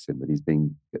strikes him that he's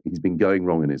been going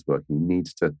wrong in his work. He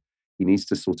needs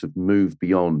to sort of move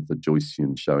beyond the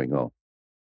Joycean showing off,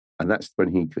 and that's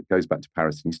when he goes back to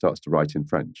Paris and he starts to write in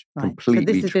French. Right. Completely.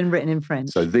 So this has been written in French.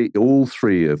 So all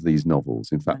 3 of these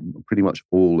novels, in fact, pretty much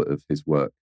all of his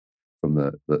work from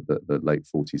the late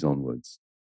 40s onwards,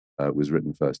 was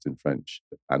written first in French.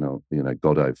 And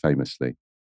Godot famously.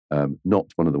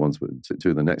 Not one of the ones, 2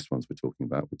 of the next ones we're talking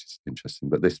about, which is interesting.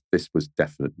 But this was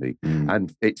definitely,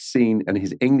 and it's seen, and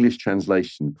his English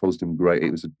translation caused him great.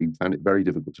 He found it very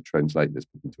difficult to translate this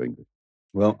book into English.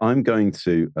 Well, I'm going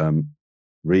to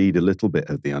read a little bit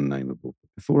of The Unnameable.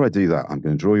 Before I do that, I'm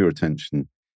going to draw your attention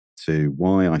to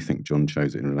why I think John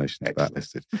chose it in relation to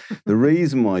Backlisted. The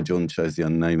reason why John chose The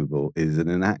Unnameable is in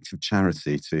an act of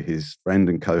charity to his friend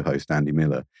and co-host Andy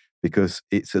Miller, because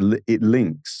it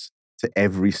links to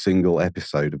every single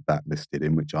episode of Backlisted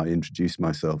in which I introduce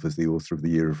myself as the author of The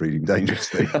Year of Reading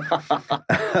Dangerously.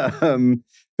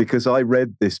 Because I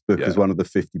read this book as one of the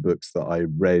 50 books that I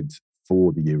read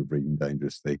for The Year of Reading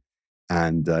Dangerously.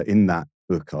 And in that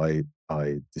book, I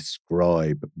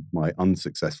describe my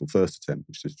unsuccessful first attempt,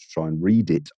 which is to try and read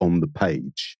it on the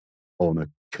page on a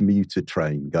commuter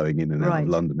train going in and out of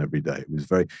London every day. It was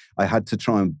I had to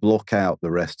try and block out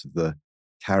the rest of the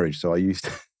carriage. So I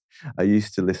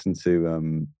used to listen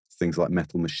to things like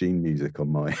Metal Machine music on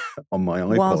my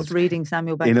iPod whilst reading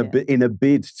Samuel Beckett in a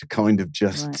bid to kind of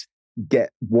just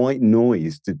get white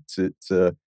noise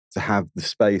to have the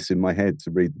space in my head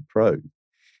to read the prose.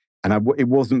 And it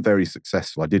wasn't very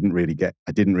successful. I didn't really get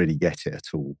it at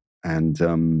all. And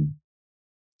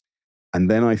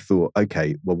then I thought,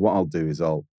 okay, well, what I'll do is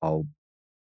I'll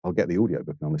get the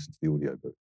audiobook and I'll listen to the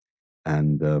audiobook.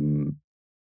 And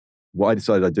what I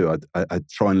decided I'd do, I'd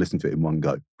try and listen to it in one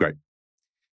go. Great.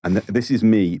 And this is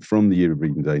me from The Year of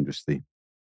Reading Dangerously,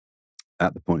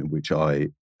 at the point at which I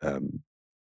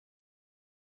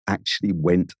actually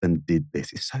went and did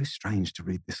this. It's so strange to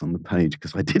read this on the page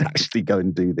because I did actually go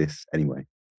and do this anyway.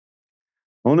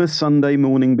 On a Sunday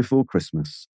morning before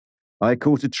Christmas, I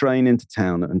caught a train into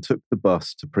town and took the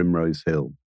bus to Primrose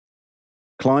Hill.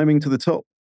 Climbing to the top,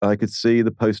 I could see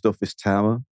the post office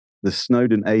tower, the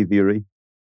Snowdon Aviary,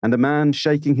 and a man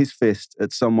shaking his fist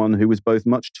at someone who was both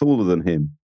much taller than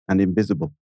him and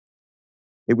invisible.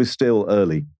 It was still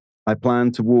early. I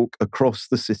planned to walk across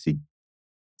the city,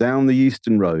 down the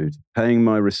Euston Road, paying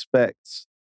my respects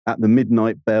at the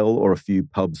Midnight Bell or a few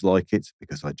pubs like it,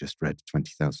 because I just read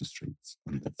 20,000 Streets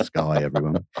under the sky,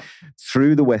 everyone,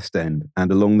 through the West End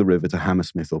and along the river to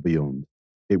Hammersmith or beyond.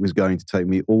 It was going to take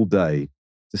me all day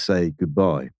to say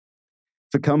goodbye.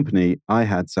 For company, I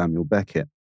had Samuel Beckett.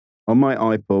 On my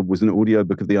iPod was an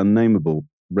audiobook of The Unnameable,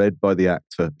 read by the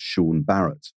actor Sean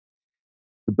Barrett.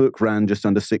 The book ran just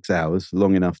under 6 hours,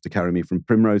 long enough to carry me from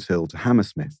Primrose Hill to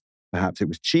Hammersmith. Perhaps it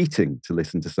was cheating to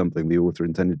listen to something the author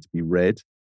intended to be read,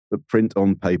 but print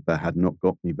on paper had not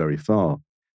got me very far.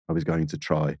 I was going to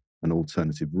try an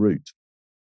alternative route.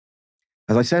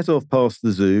 As I set off past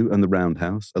the zoo and the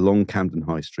roundhouse, along Camden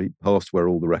High Street, past where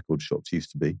all the record shops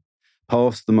used to be,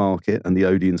 past the market and the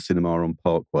Odeon Cinema on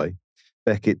Parkway,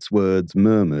 Beckett's words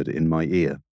murmured in my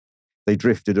ear. They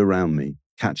drifted around me,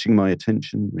 catching my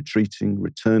attention, retreating,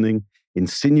 returning,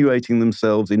 insinuating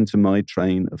themselves into my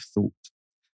train of thought.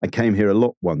 I came here a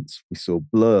lot once. We saw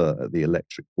Blur at the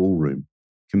Electric Ballroom.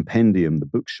 Compendium, the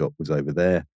bookshop, was over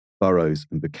there. Burroughs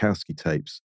and Bukowski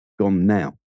tapes, gone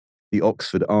now. The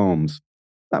Oxford Arms.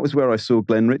 That was where I saw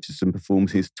Glenn Richardson perform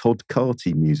his Todd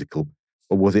Carty musical.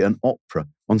 Or was it an opera?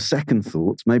 On second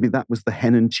thoughts, maybe that was the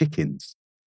Hen and Chickens.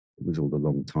 It was all a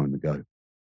long time ago.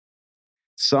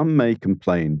 Some may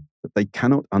complain that they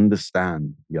cannot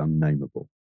understand the unnameable,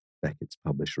 Beckett's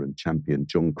publisher and champion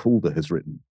John Calder has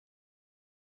written.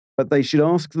 But they should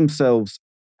ask themselves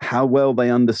how well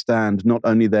they understand not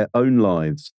only their own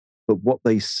lives, but what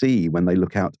they see when they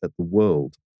look out at the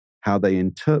world, how they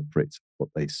interpret what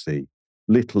they see,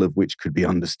 little of which could be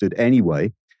understood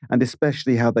anyway, and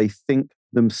especially how they think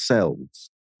themselves,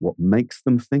 what makes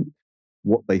them think,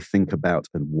 what they think about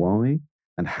and why,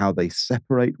 and how they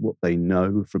separate what they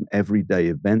know from everyday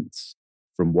events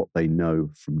from what they know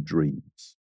from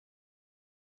dreams.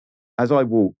 As I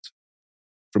walked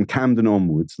from Camden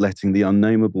onwards, letting the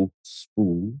unnameable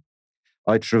spool,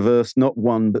 I traversed not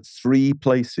one but 3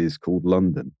 places called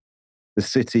London, the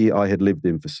city I had lived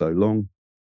in for so long,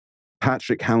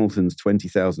 Patrick Hamilton's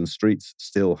 20,000 Streets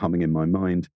still humming in my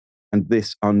mind, and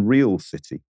this unreal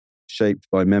city, shaped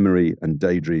by memory and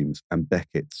daydreams and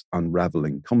Beckett's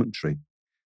unravelling commentary.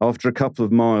 After a couple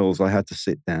of miles, I had to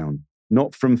sit down,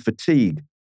 not from fatigue,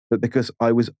 but because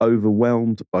I was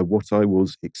overwhelmed by what I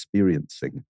was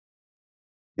experiencing.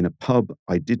 In a pub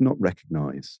I did not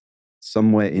recognise,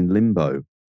 somewhere in limbo,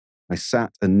 I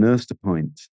sat and nursed a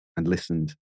pint and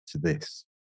listened to this.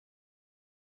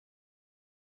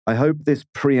 I hope this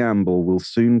preamble will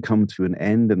soon come to an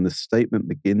end and the statement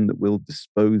begin that will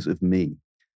dispose of me.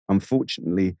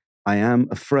 Unfortunately, I am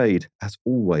afraid, as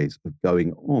always, of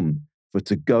going on, for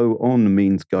to go on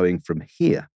means going from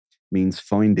here, means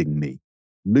finding me,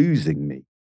 losing me,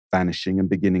 vanishing and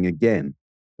beginning again,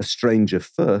 a stranger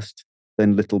first,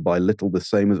 then little by little the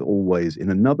same as always in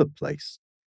another place,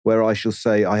 where I shall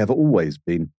say I have always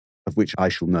been, of which I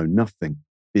shall know nothing,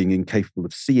 being incapable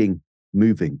of seeing,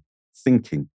 moving,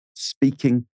 thinking,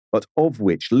 speaking, but of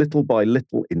which little by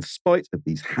little, in spite of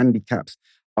these handicaps,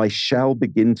 I shall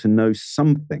begin to know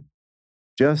something,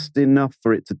 just enough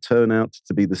for it to turn out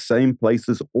to be the same place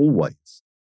as always,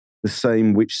 the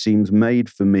same which seems made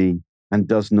for me and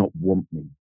does not want me,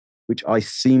 which I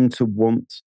seem to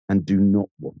want and do not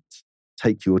want.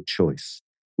 Take your choice,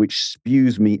 which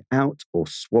spews me out or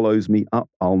swallows me up,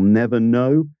 I'll never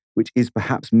know, which is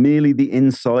perhaps merely the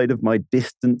inside of my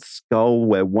distant skull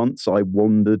where once I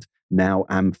wandered, now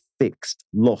am fixed,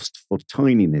 lost for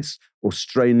tininess, or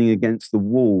straining against the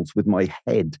walls with my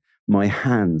head, my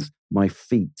hands, my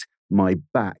feet, my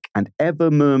back, and ever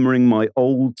murmuring my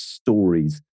old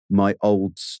stories, my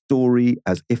old story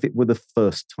as if it were the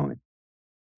first time.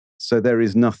 So there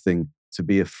is nothing to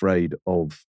be afraid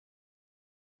of.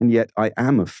 And yet I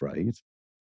am afraid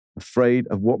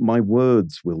of what my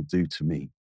words will do to me,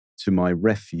 to my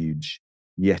refuge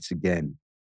yet again.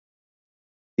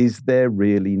 Is there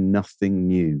really nothing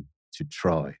new to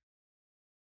try?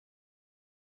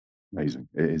 Amazing.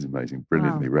 It is amazing.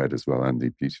 Brilliantly read as well, Andy.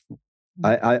 Beautiful.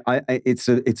 It's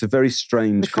a very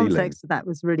strange feeling. The context of that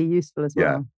was really useful as well.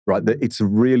 Yeah, right. It's a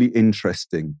really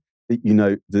interesting, you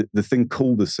know, the thing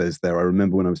Calder says there, I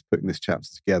remember when I was putting this chapter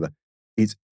together,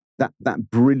 is that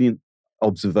brilliant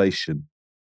observation.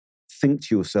 Think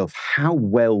to yourself, how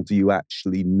well do you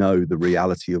actually know the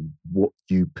reality of what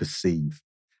you perceive?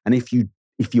 And if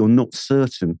you're not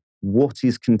certain, what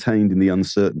is contained in the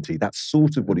uncertainty? That's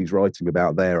sort of what he's writing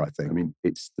about there, I think. I mean,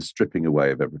 it's the stripping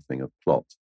away of everything, of plot,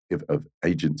 of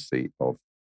agency, of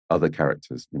other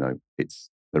characters. You know,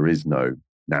 there is no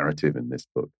narrative in this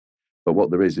book. But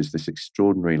what there is this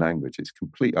extraordinary language. It's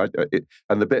complete.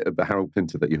 And the bit of the Harold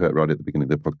Pinter that you heard right at the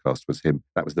beginning of the podcast was him.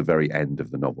 That was the very end of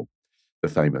the novel, the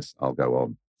famous "I'll go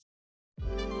on."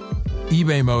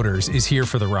 eBay Motors is here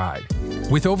for the ride.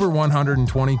 With over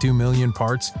 122 million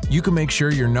parts, you can make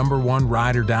sure your number one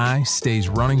ride or die stays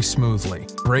running smoothly.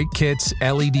 Brake kits,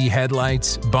 LED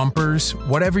headlights, bumpers,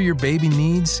 whatever your baby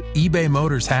needs, eBay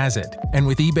Motors has it. And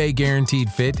with eBay Guaranteed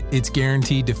Fit, it's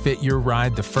guaranteed to fit your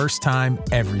ride the first time,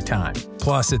 every time.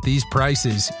 Plus, at these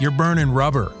prices, you're burning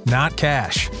rubber, not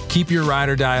cash. Keep your ride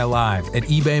or die alive at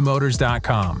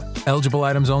ebaymotors.com. Eligible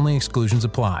items only. Exclusions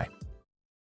apply.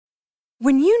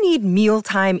 When you need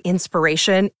mealtime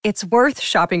inspiration, it's worth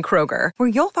shopping Kroger, where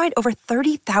you'll find over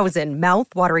 30,000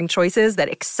 mouth-watering choices that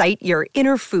excite your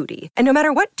inner foodie. And no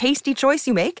matter what tasty choice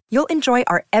you make, you'll enjoy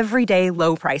our everyday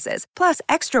low prices, plus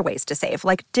extra ways to save,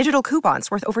 like digital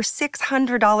coupons worth over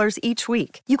 $600 each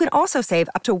week. You can also save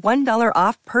up to $1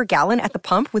 off per gallon at the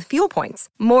pump with fuel points.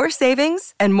 More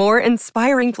savings and more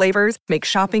inspiring flavors make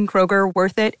shopping Kroger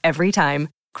worth it every time.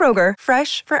 Kroger,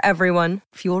 fresh for everyone.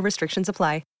 Fuel restrictions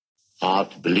apply.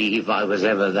 Hard to believe I was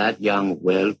ever that young.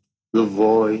 Well, the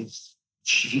voice,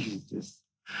 Jesus,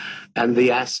 and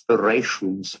the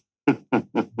aspirations, and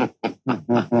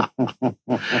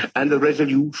the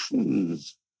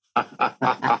resolutions.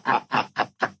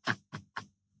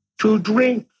 To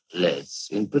drink less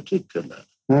in particular.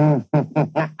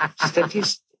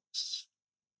 Statistics.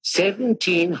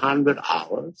 1,700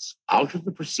 hours out of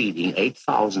the preceding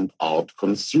 8,000 odd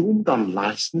consumed on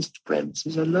licensed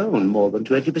premises alone, more than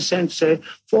 20%, say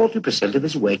 40% of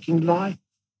his waking life.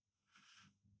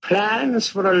 Plans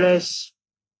for a less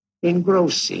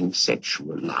engrossing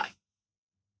sexual life.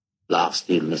 Last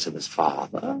illness of his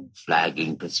father,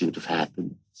 flagging pursuit of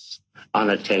happiness,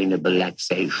 unattainable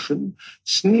laxation,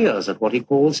 sneers at what he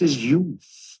calls his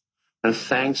youth, and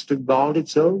thanks to God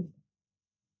it's over.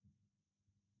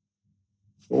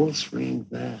 Fourth ring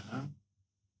there, huh?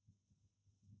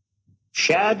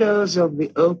 Shadows of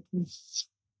the opus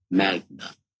magnum.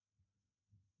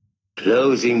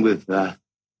 Closing with the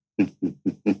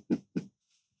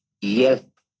yet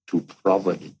to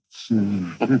Providence.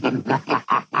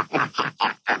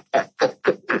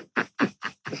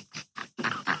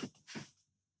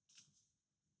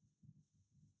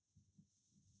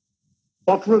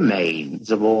 What remains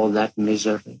of all that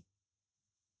misery?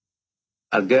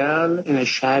 A girl in a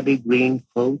shabby green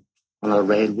coat on a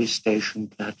railway station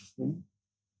platform?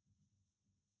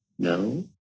 No?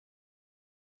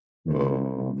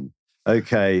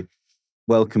 Okay,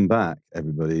 welcome back,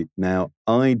 everybody. Now,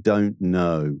 I don't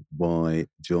know why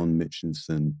John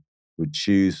Mitchinson would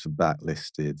choose for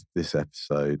backlisted this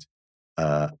episode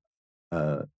a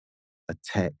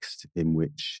text in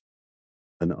which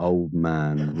an old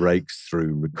man rakes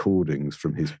through recordings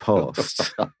from his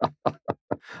past.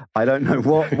 I don't know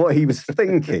what he was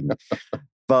thinking,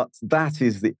 but that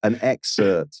is an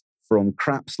excerpt from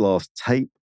Krapp's last tape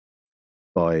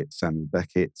by Samuel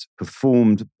Beckett,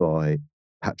 performed by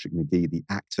Patrick McGee, the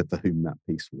actor for whom that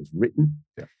piece was written.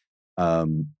 Yeah.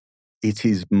 It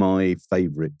is my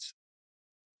favourite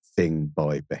thing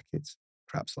by Beckett,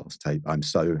 Krapp's last tape. I'm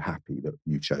so happy that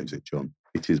you chose it, John.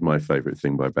 It is my favourite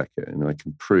thing by Beckett, and I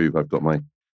can prove I've got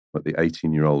the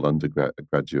 18-year-old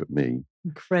undergraduate me.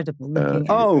 Incredible looking.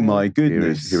 Oh my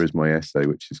goodness! Here is my essay,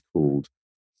 which is called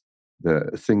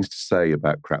 "The Things to Say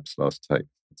About Krapp's Last Tape."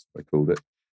 That's what I called it.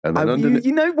 And then underneath,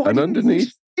 you know what? And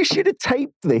underneath, you should have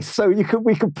taped this so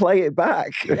we could play it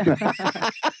back.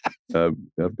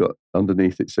 I've got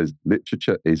underneath. It says,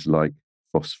 "Literature is like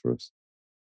phosphorus.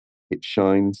 It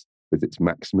shines with its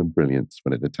maximum brilliance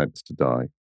when it attempts to die."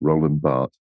 Roland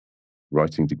Barthes,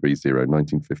 Writing Degree 0,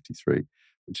 1953.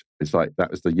 Which is like, that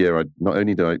was the year not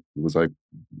only was I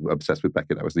obsessed with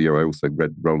Beckett, that was the year I also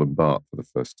read Roland Barthes for the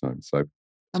first time. So,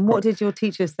 and what did your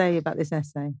teacher say about this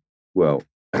essay? Well,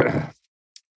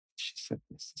 she said,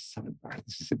 "This is so embarrassing.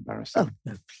 This is embarrassing." Oh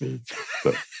no, please!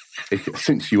 But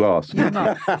since you asked,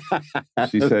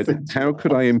 she said, "How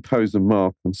could I impose a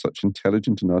mark on such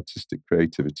intelligent and artistic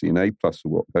creativity? An A+ for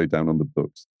what go down on the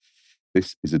books.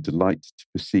 This is a delight to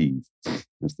perceive,"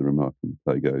 as the remark in the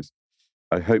play goes.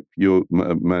 "I hope you'll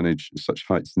manage such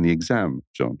heights in the exam,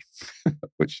 John."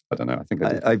 Which, I don't know, I think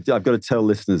I've got to tell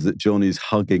listeners that John is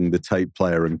hugging the tape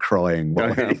player and crying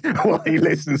while he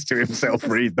listens to himself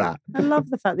read that. I love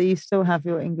the fact that you still have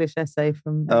your English essay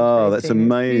from... Oh, that's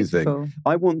amazing.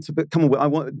 I want to... Come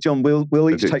on, John, we'll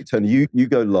each take turn. You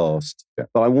go last. Yeah.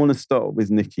 But I want to start with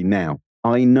Nikki now.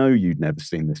 I know you'd never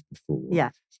seen this before.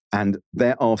 Yeah. And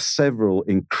there are several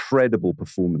incredible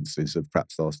performances of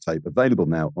Krapp's last tape available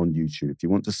now on YouTube. If you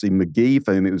want to see McGee,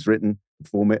 for whom it was written,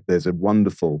 perform it, there's a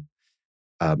wonderful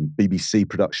BBC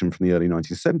production from the early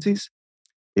 1970s.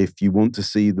 If you want to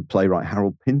see the playwright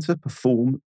Harold Pinter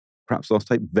perform Perhaps Last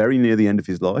Tape, very near the end of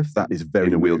his life. That is very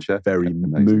in a wheelchair, very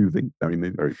moving, very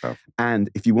moving, very powerful. And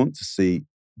if you want to see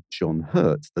John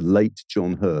Hurt, the late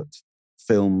John Hurt,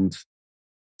 filmed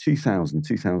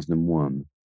 2001.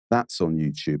 That's on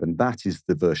YouTube, and that is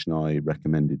the version I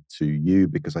recommended to you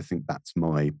because I think that's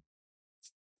my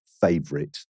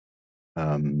favourite.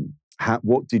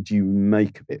 What did you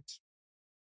make of it?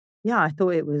 Yeah, I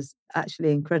thought it was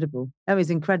actually incredible. That was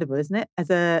incredible, isn't it? As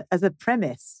a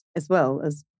premise, as well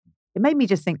as it made me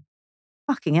just think,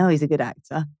 fucking hell, he's a good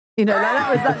actor. You know,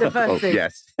 that was like the first thing.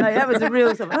 Yes, that was a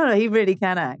real. Oh no, he really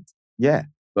can act. Yeah,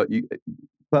 but you,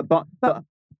 but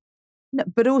no,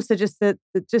 but also just for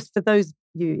those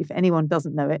you, if anyone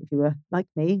doesn't know it, if you were like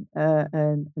me,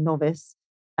 a novice,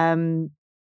 the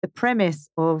premise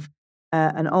of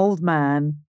an old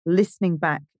man listening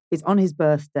back is on his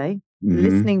birthday.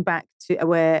 Listening back to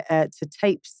to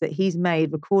tapes that he's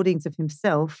made, recordings of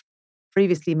himself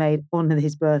previously made on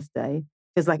his birthday.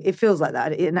 Because like it feels like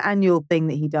that, an annual thing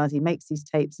that he does. He makes these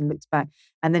tapes and looks back,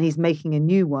 and then he's making a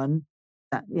new one.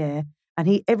 And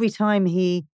every time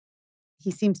he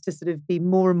seems to sort of be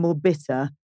more and more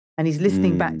bitter, and he's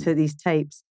listening back to these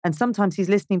tapes. And sometimes he's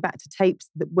listening back to tapes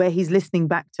where he's listening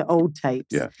back to old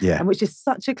tapes. Yeah. And which is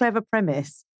such a clever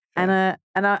premise. And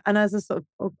as a sort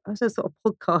of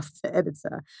podcast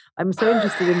editor, I'm so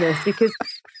interested in this because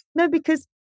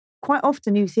quite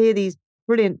often you hear these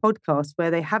brilliant podcasts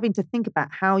where they're having to think about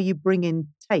how you bring in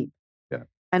tape,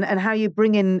 and how you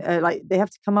bring in like they have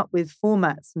to come up with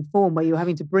formats and form where you're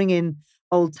having to bring in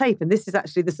old tape, and this is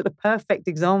actually the sort of perfect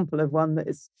example of one that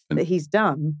he's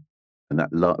done. And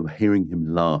that hearing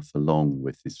him laugh along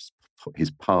with his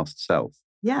past self,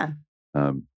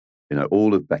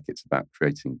 all of Beckett's about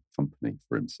creating company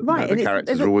for himself. Right, the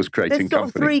characters are always creating company.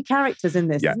 There's sort of three characters in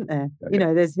this, isn't there?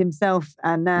 There's himself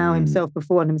and now himself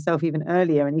before and himself even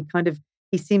earlier. And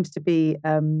he seems to be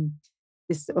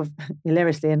this sort of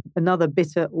hilariously another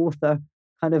bitter author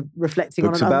kind of reflecting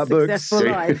books on an about unsuccessful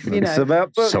books. life. It's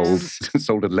about books.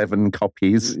 Sold 11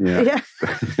 copies. Yeah.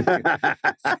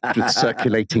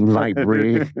 Circulating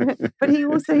library. But he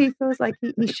feels like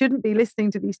he shouldn't be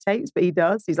listening to these tapes, but he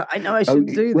does. He's like, I know I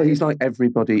shouldn't do this. Well, he's like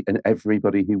everybody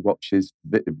who watches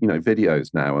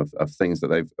videos now of things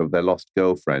that of their lost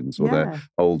girlfriends or their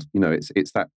old.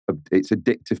 It's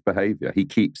addictive behaviour. He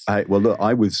keeps. I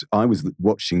was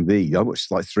watching I watched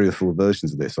like 3 or 4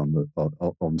 versions of this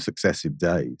on successive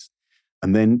days.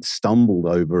 And then stumbled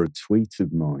over a tweet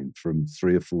of mine from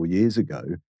 3 or 4 years ago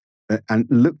and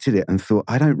looked at it and thought,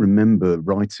 I don't remember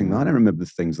writing, I don't remember the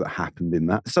things that happened in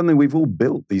that. Suddenly we've all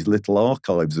built these little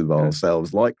archives of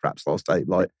ourselves, like Perhaps Last Tape,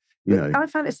 I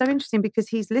found it so interesting because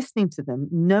he's listening to them,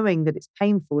 knowing that it's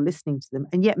painful listening to them,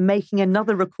 and yet making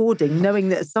another recording, knowing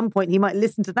that at some point he might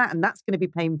listen to that and that's going to be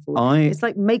painful. It's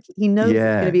like he knows it's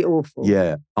going to be awful.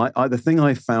 Yeah. The thing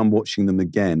I found watching them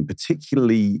again,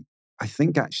 particularly, I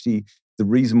think actually the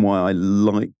reason why I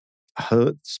like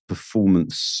Hurt's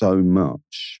performance so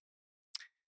much,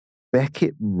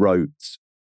 Beckett wrote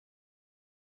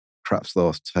Perhaps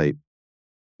Last Tape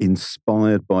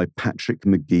inspired by Patrick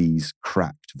McGee's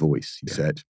cracked voice, he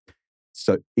said.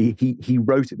 So he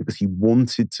wrote it because he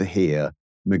wanted to hear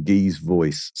McGee's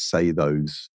voice say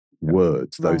those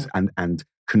words, and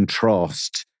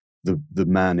contrast the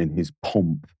man in his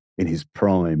pomp, in his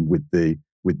prime, with the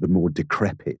more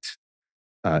decrepit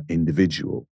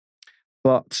individual.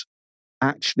 But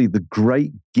actually the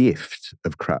great gift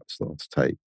of Perhaps Last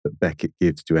Tape that Beckett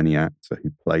gives to any actor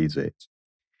who plays it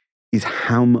is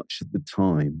how much of the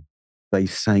time they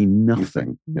say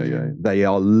nothing. They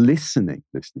are listening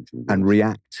to and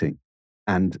reacting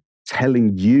and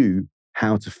telling you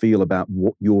how to feel about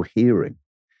what you're hearing.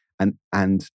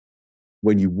 And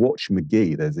when you watch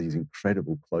McGee, there's these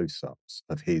incredible close-ups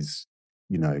of his,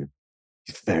 he's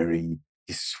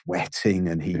sweating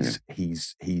and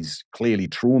he's clearly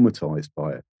traumatized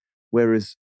by it.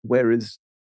 Whereas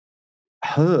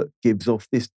Hurt gives off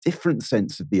this different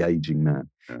sense of the aging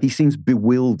man. Yeah. He seems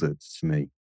bewildered to me.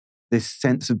 This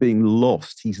sense of being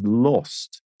lost. He's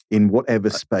lost in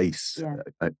whatever space.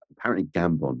 Apparently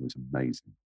Gambon was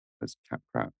amazing as Cap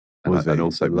Pratt. And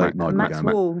also Max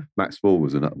Wall. Max Wall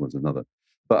was another.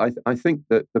 But I think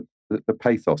that the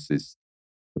pathos is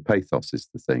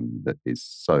the thing that is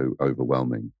so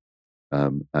overwhelming.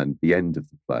 And the end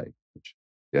of the play, which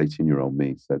the 18-year-old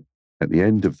me said, at the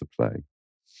end of the play,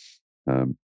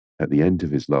 at the end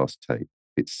of his last tape,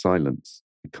 its silence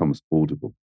becomes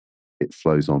audible. It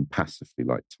flows on passively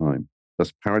like time.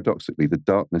 Thus, paradoxically, the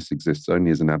darkness exists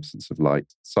only as an absence of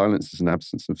light, silence as an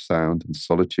absence of sound, and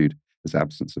solitude as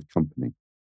absence of company.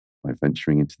 By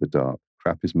venturing into the dark,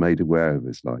 Krapp is made aware of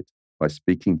his light. By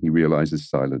speaking, he realizes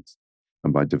silence.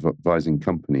 and by devising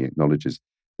company acknowledges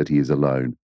that he is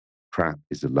alone. Crap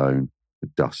is alone, the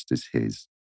dust is his.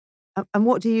 And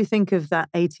what do you think of that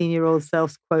 18-year-old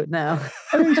self quote now?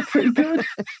 I think it's pretty good.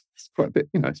 It's quite a bit,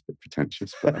 it's a bit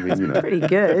pretentious, but I mean, Pretty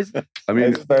good. I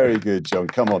mean, it's very good, John.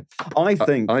 Come on. I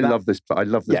think I love this. I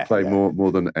love this play yeah.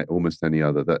 more than almost any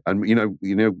other. And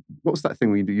what's that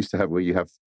thing we used to have where you have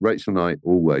Rachel and I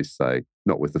always say,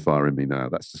 "Not with the fire in me now."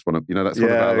 That's just one of that's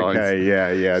one of our lines.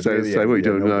 Yeah. So what are you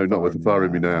doing? No, not with the fire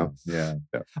in me now. Yeah.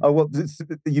 Oh, what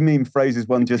you mean? Phrases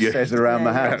one just says around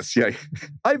the house. Yeah.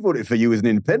 I voted for you as an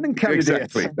independent candidate.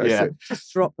 Exactly. That's it.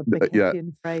 Just drop a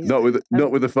Beckettian phrase.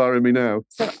 Not with the fire in me now.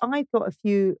 So I've got a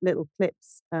few little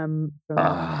clips from.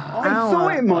 I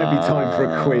thought it might be time for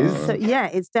a quiz. So yeah,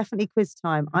 it's definitely quiz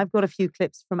time. I've got a few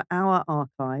clips from our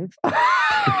archive.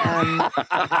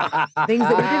 Things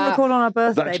that we didn't record on our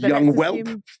birthday. That's but young let's whelp.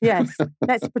 assume, yes,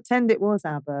 let's pretend it was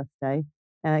our birthday,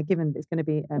 given that it's going to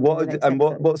be.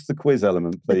 What's the quiz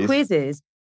element, please? The quiz is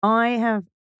I have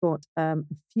got a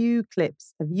few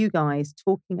clips of you guys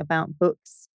talking about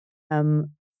books from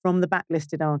the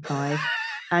backlisted archive.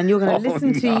 And you're going to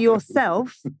listen to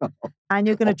yourself, and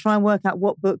you're going to try and work out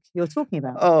what book you're talking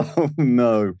about. Oh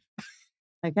no!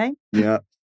 Okay. Yeah.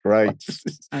 Great.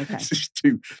 Okay. This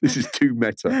is too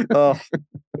meta. Oh,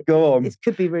 go on. This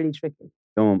could be really tricky.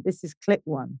 Go on. This is clip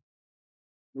one.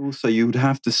 Also, you would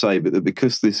have to say, but that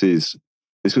because this was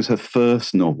her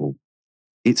first novel,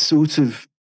 it's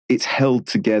held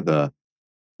together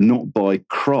not by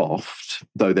craft,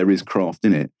 though there is craft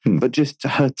in it, but just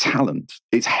her talent.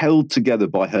 It's held together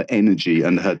by her energy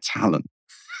and her talent.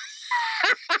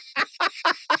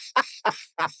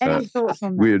 Any thoughts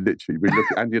on that?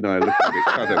 Andy and I are looking at each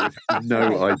other with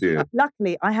no idea.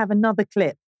 Luckily, I have another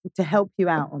clip to help you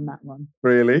out on that one.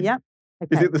 Really? Yeah.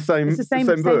 Okay. Is it the same? It's the same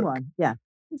book? one. Yeah.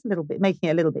 It's a little bit, making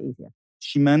it a little bit easier.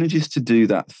 She manages to do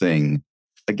that thing,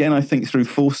 again, I think through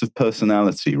force of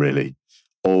personality, really,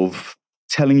 of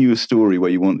telling you a story where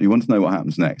you want to know what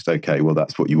happens next. Okay, well,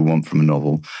 that's what you want from a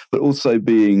novel, but also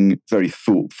being very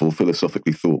thoughtful,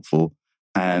 philosophically thoughtful,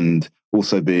 and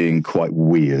also being quite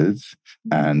weird.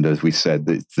 And as we said,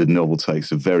 the novel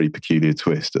takes a very peculiar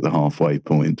twist at the halfway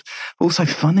point. Also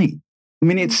funny. I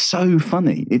mean, it's so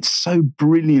funny. It's so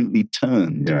brilliantly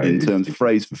turned in terms of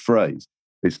phrase for phrase.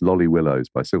 It's Lolly Willows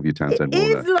by Sylvia Townsend Warner.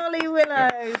 It is Lolly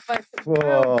Willows.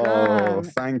 Whoa, well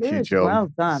thank you, Good. John.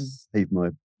 Well done. Save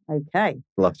my Okay.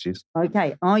 blushes.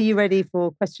 Okay. Are you ready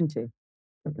for question 2?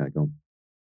 Okay, go on.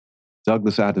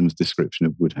 Douglas Adams' description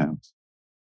of Woodhouse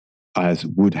as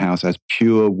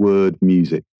pure word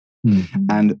music. Mm-hmm.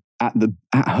 And at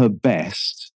her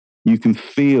best, you can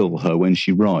feel her when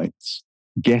she writes,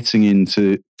 getting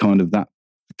into that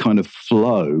kind of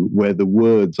flow where the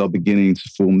words are beginning to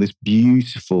form this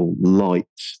beautiful, light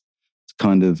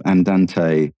kind of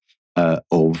andante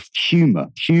of humour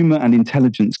and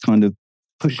intelligence kind of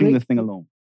pushing the thing along.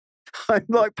 I'm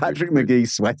like Patrick McGee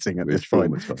sweating at this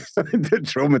point.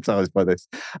 Traumatized by this.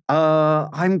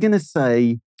 I'm going to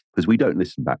say... Because we don't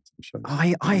listen back to the show.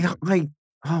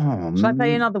 Shall I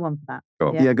play another one for that?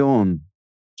 Yeah, go on.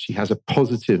 She has a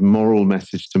positive moral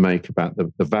message to make about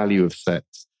the value of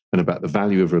sex and about the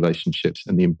value of relationships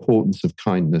and the importance of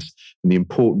kindness and the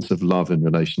importance of love in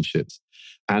relationships.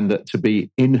 And that to be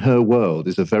in her world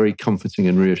is a very comforting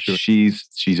and reassuring.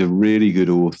 She's a really good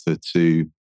author to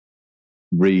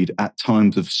read at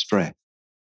times of stress.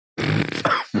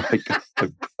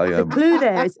 The clue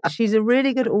there is she's a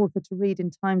really good author to read in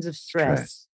times of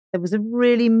stress. There was a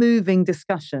really moving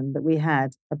discussion that we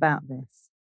had about this,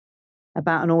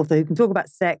 about an author who can talk about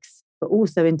sex, but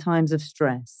also in times of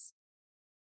stress.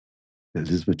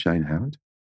 Elizabeth Jane Howard?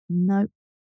 No.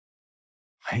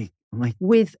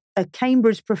 With a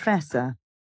Cambridge professor.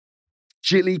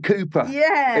 Jilly Cooper.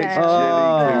 Yeah. It's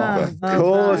Jilly Cooper. Of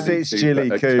course it's Jilly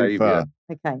Cooper.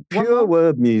 Okay. Pure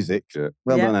word music.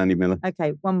 Well done, Andy Miller.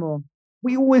 Okay, one more.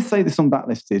 We always say this on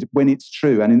Backlisted when it's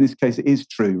true, and in this case it is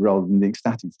true rather than the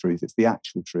ecstatic truth, it's the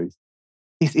actual truth.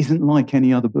 This isn't like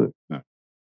any other book. No.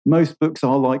 Most books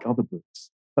are like other books,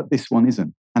 but this one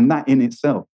isn't. And that in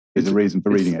itself is a reason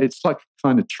for reading it. It's like a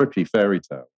kind of trippy fairy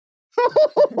tale.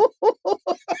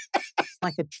 It's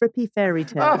like a trippy fairy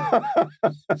tale.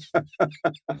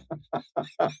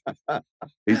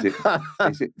 Is it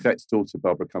Vet's daughter,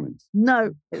 Barbara Cummings?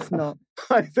 No, it's not.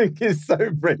 I think is so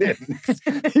brilliant.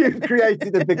 You've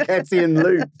created a Beckettian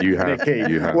loop,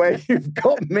 Nicky, where you've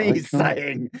got me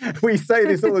saying, we say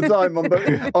this all the time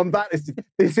on Backlist,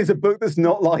 this is a book that's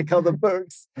not like other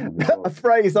books. A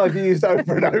phrase I've used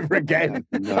over and over again.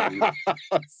 I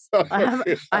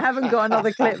haven't got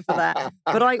another clip for that.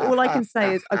 But all I can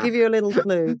say is, I'll give you a little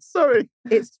clue. Sorry.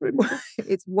 It's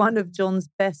one of John's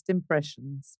best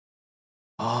impressions.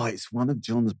 Oh, it's one of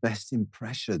John's best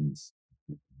impressions.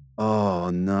 Oh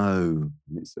no!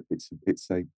 It's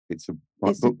a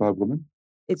book by a woman.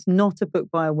 It's not a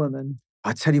book by a woman.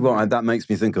 I tell you what, that makes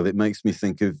me think of. It makes me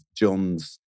think of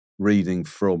John's reading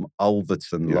from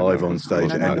Ulverton live on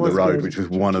stage at End of the Road, good. Which was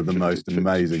one of the most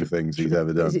amazing things he's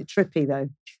ever done. Is it trippy though?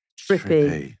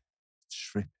 Trippy.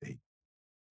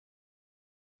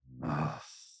 Oh.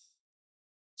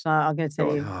 So I'm going to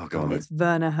tell you. Oh, go on. It's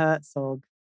Werner Herzog.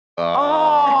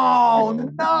 Oh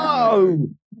no!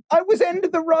 I was End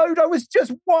of the Road. I was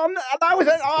just one. That was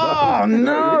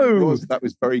no! That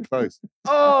was very close.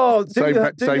 Oh, same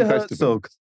festival.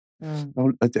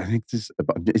 Oh. I think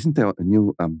isn't there a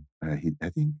new? I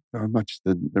think very much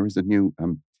there is a new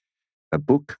a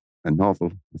book, a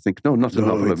novel. I think not a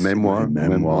novel, a memoir.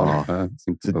 I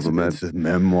think it's a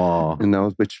memoir.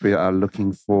 Which we are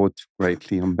looking forward to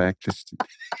greatly on Backlist.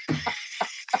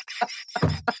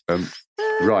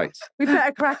 Right. We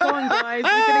better crack on, guys.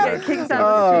 We're going to get kicked out.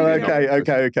 Oh,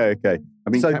 okay. I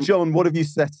mean, so John, what have you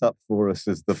set up for us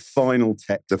as the final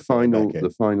text? The final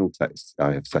text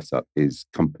I have set up is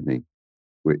Company,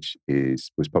 which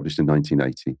was published in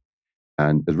 1980.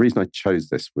 And the reason I chose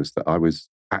this was that I was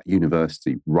at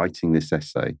university writing this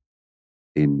essay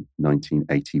in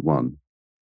 1981.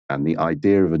 And the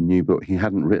idea of a new book, he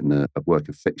hadn't written a work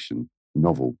of fiction,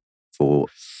 novel, for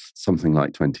something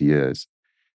like 20 years.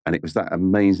 And it was that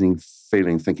amazing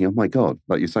feeling, thinking, oh my God,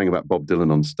 like you're saying about Bob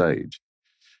Dylan on stage.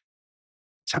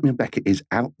 Samuel Beckett is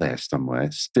out there somewhere,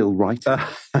 still writing.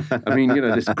 I mean,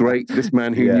 this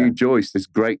man who knew Joyce, this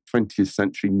great 20th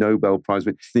century Nobel Prize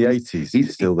winner. The 80s,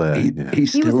 he's still there. He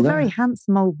was a very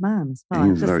handsome old man as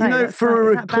well.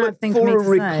 For a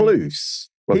recluse,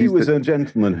 he was a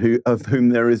gentleman of whom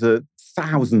there is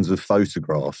thousands of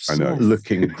photographs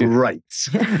looking great.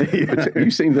 Have you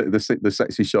seen the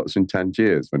sexy shots in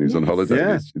Tangiers when he was on holiday?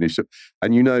 Yeah.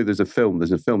 And there's a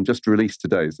film just released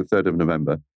today, it's the 3rd of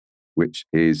November, which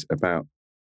is about,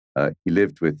 he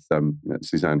lived with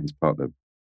Suzanne, his partner,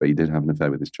 but he did have an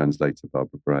affair with his translator,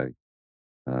 Barbara Bray.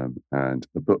 And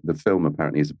the film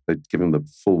apparently they've given him the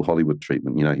full Hollywood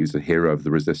treatment. He's a hero of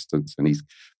the resistance, and he's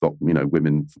got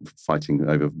women fighting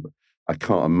over. I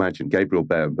can't imagine. Gabriel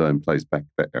Byrne plays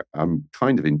Beckett. I'm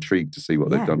kind of intrigued to see what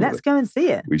they've done. Let's go and see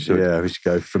it. We should. Yeah, we should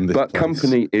go from this. But place.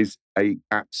 Company is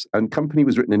and Company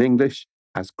was written in English,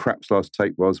 as Krapp's last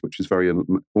take was, which was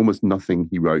almost nothing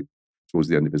he wrote towards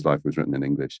the end of his life was written in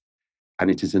English. And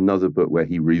it is another book where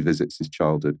he revisits his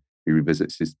childhood. He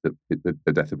revisits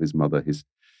the death of his mother, his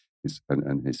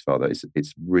father.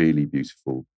 It's really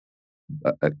beautiful,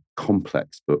 a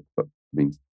complex book, but I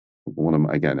mean,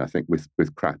 I think with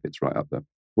Krapp, it's right up there.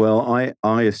 Well,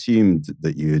 I assumed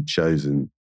that you had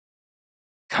chosen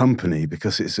Company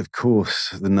because it's, of course,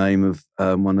 the name of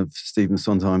one of Stephen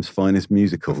Sondheim's finest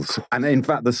musicals. And in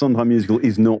fact, the Sondheim musical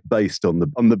is not based on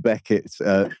the Beckett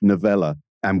novella.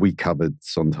 And we covered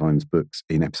Sondheim's books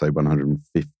in episode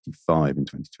 155 in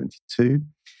 2022.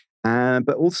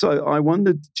 But also, I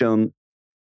wondered, John,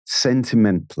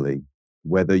 sentimentally,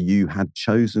 whether you had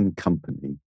chosen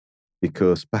Company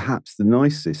because perhaps the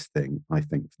nicest thing, I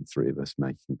think, for the three of us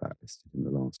making Backlisted in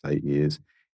the last 8 years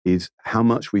is how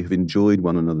much we have enjoyed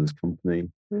one another's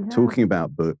company, talking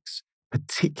about books,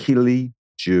 particularly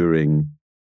during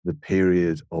the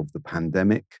period of the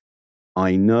pandemic.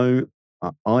 I know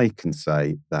I can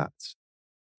say that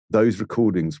those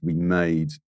recordings we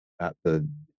made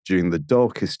during the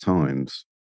darkest times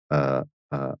of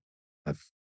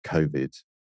COVID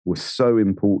were so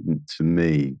important to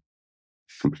me.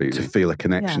 Completely. To feel a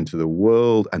connection to the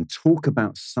world and talk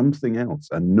about something else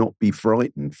and not be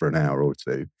frightened for an hour or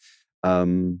two.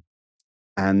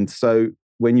 And so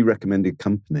when you recommended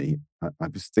Company, I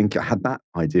was thinking, I had that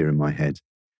idea in my head.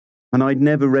 And I'd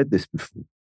never read this before.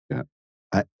 Yeah.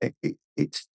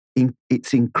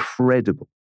 It's incredible.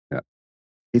 Yeah.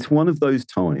 It's one of those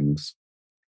times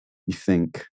you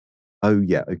think, oh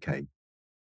yeah, okay.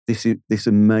 This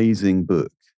amazing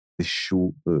book, this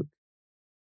short book,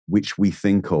 which we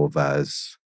think of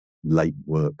as late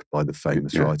work by the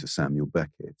famous writer Samuel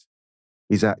Beckett,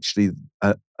 is actually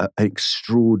an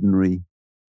extraordinary.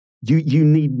 You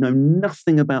need know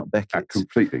nothing about Beckett.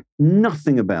 Completely.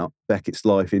 Nothing about Beckett's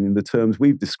life in the terms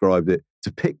we've described it,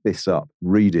 to pick this up,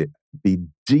 read it, be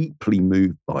deeply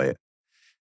moved by it.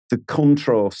 The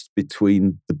contrast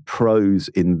between the prose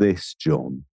in this,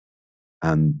 John,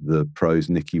 and the prose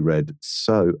Nikki read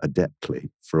so adeptly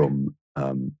from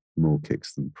More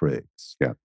Kicks Than Pricks.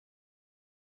 Yeah.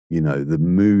 You know, the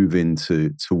move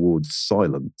towards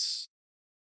silence,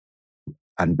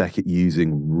 and Beckett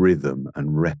using rhythm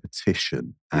and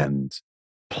repetition and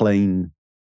plain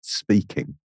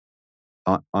speaking.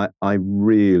 I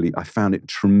found it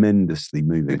tremendously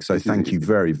moving. So thank you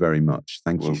very, very much.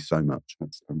 Thank you so much.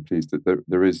 I'm pleased that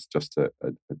there is just a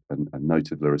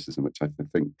note of lyricism, which I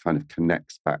think kind of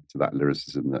connects back to that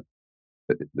lyricism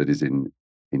that is in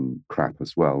Crap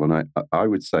as well. And I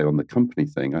would say on the company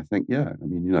thing, I think,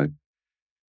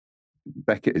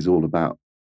 Beckett is all about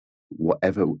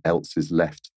whatever else is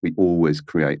left. We always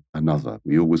create another.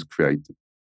 We always,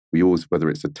 whether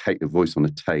it's a voice on a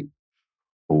tape,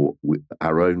 or with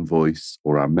our own voice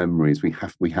or our memories, we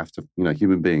have to,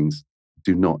 human beings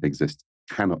cannot exist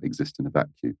in a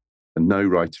vacuum. And no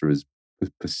writer has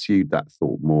pursued that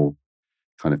thought more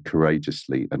kind of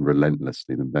courageously and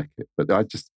relentlessly than Beckett. But I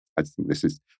think this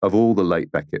is, of all the late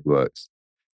Beckett works,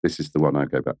 this is the one I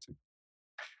go back to. Do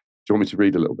you want me to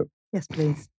read a little bit? Yes,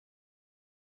 please.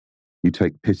 You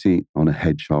take pity on a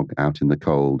hedgehog out in the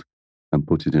cold and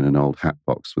put it in an old hat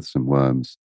box with some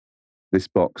worms. This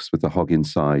box with the hog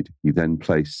inside you then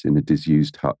place in a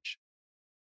disused hutch,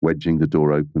 wedging the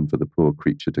door open for the poor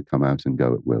creature to come out and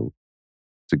go at will,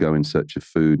 to go in search of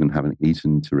food and having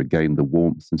eaten to regain the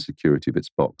warmth and security of its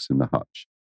box in the hutch.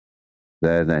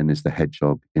 There then is the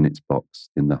hedgehog in its box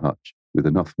in the hutch, with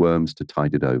enough worms to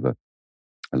tide it over.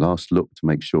 A last look to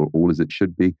make sure all is it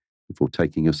should be before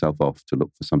taking yourself off to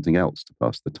look for something else to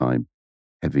pass the time,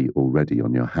 heavy already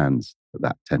on your hands at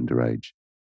that tender age.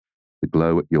 The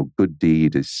glow at your good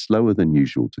deed is slower than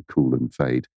usual to cool and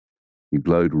fade. You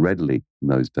glowed readily in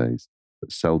those days,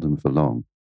 but seldom for long.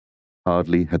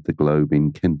 Hardly had the glow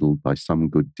been kindled by some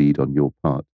good deed on your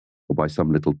part, or by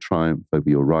some little triumph over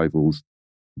your rivals,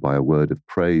 or by a word of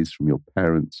praise from your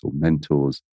parents or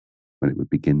mentors, when it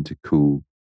would begin to cool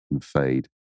and fade,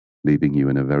 leaving you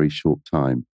in a very short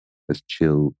time as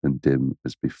chill and dim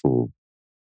as before,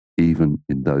 even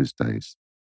in those days.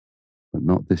 But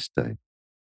not this day.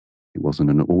 It was on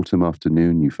an autumn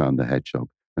afternoon you found the hedgehog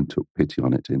and took pity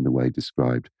on it in the way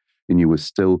described, and you were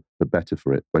still the better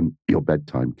for it when your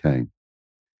bedtime came.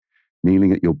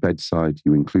 Kneeling at your bedside,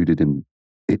 you included in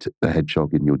it the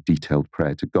hedgehog in your detailed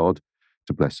prayer to God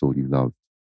to bless all you loved.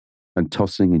 And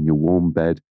tossing in your warm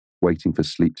bed, waiting for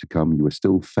sleep to come, you were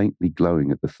still faintly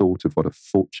glowing at the thought of what a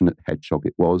fortunate hedgehog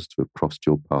it was to have crossed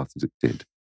your path as it did.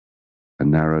 A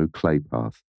narrow clay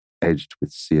path, edged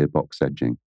with sear box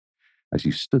edging. As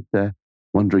you stood there,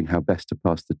 wondering how best to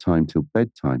pass the time till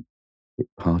bedtime, it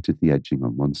parted the edging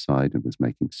on one side and was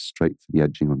making straight for the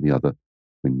edging on the other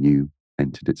when you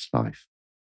entered its life.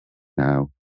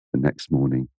 Now, the next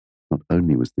morning, not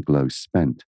only was the glow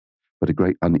spent, but a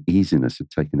great uneasiness had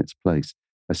taken its place,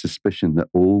 a suspicion that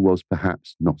all was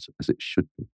perhaps not as it should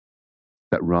be.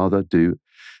 That rather do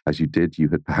as you did, you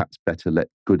had perhaps better let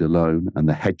good alone and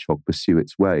the hedgehog pursue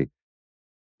its way.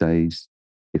 Days,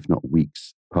 if not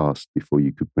weeks, passed before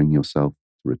you could bring yourself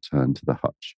to return to the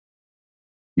hutch.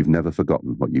 You've never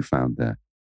forgotten what you found there.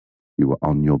 You were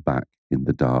on your back in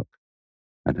the dark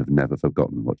and have never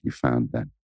forgotten what you found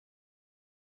then.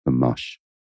 The mush,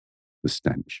 the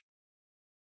stench.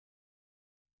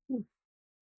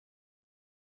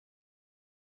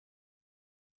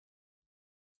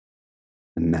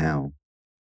 And now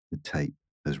the tape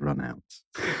has run out.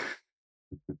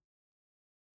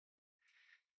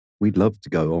 We'd love to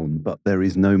go on, but there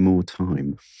is no more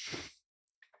time.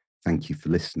 Thank you for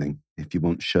listening. If you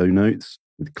want show notes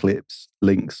with clips,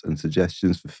 links, and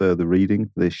suggestions for further reading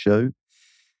for this show,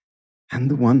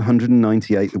 and the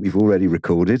 198 that we've already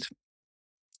recorded,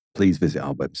 please visit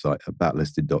our website at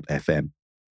backlisted.fm.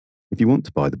 If you want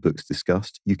to buy the books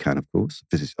discussed, you can, of course,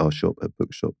 visit our shop at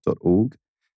bookshop.org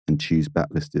and choose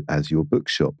Backlisted as your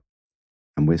bookshop.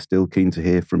 And we're still keen to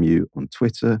hear from you on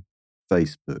Twitter,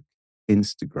 Facebook,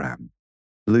 Instagram,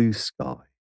 Blue Sky,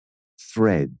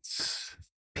 Threads,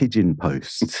 Pigeon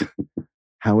Post,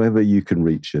 however you can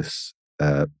reach us,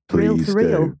 please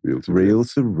do. Reel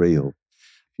to reel.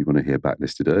 If you want to hear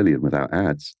Backlisted early and without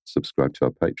ads, subscribe to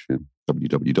our Patreon.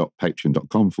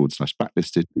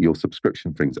 www.patreon.com/backlisted. Your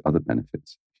subscription brings other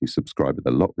benefits. If you subscribe at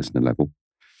the lot listener level,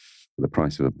 for the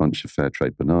price of a bunch of fair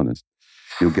trade bananas,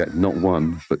 you'll get not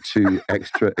one, but 2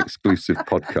 extra exclusive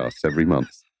podcasts every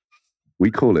month. We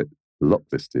call it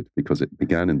Locklisted because it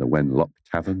began in the Wen Lock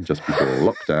Tavern just before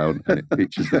lockdown, and it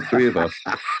features the three of us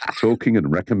talking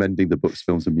and recommending the books,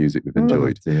 films and music we've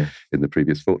enjoyed in the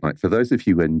previous fortnight. For those of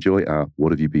you who enjoy our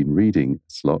What Have You Been Reading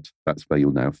slot, that's where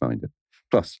you'll now find it.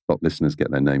 Plus, lot listeners get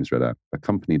their names read out,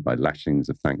 accompanied by lashings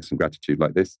of thanks and gratitude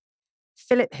like this.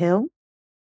 Philip Hill,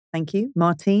 thank you.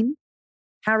 Martine,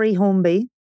 Harry Hornby,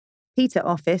 Peter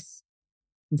Office,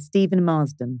 and Stephen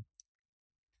Marsden.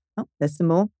 Oh, there's some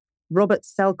more. Robert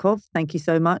Selkov, thank you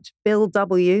so much. Bill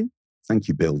W. Thank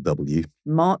you, Bill W.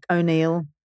 Mark O'Neill,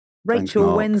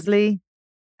 Rachel Wensley,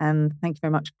 and thank you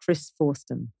very much, Chris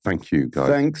Forston. Thank you, guys.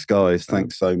 Thanks, guys.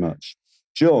 Thanks so much.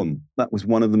 John, that was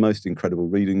one of the most incredible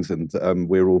readings, and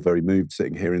we're all very moved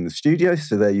sitting here in the studio.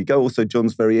 So there you go. Also,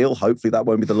 John's very ill. Hopefully that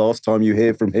won't be the last time you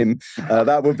hear from him.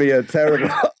 That would be a terrible...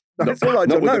 That's all right,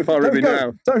 John. Not with the fire in me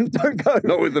now. Don't go.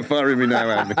 Not with the fire in me now,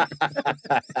 Andy.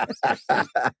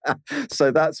 So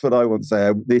that's what I want to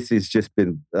say. This has just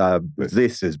been,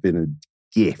 this has been a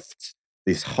gift.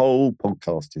 This whole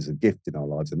podcast is a gift in our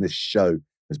lives, and this show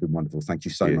has been wonderful. Thank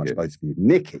you so much, both of you.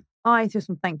 Nikki. I just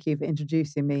want to thank you for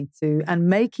introducing me to and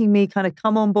making me kind of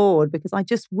come on board, because I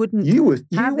just wouldn't You were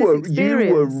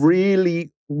experience.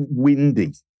 really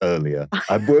windy earlier,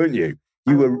 weren't you?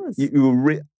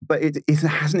 But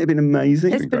hasn't it been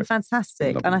amazing? It's been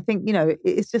fantastic. And I think,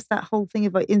 it's just that whole thing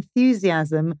about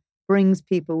enthusiasm brings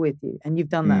people with you. And you've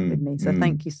done that with me. So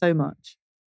thank you so much.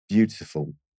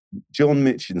 Beautiful. John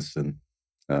Mitchinson.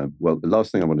 Well, the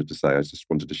last thing I wanted to say, I just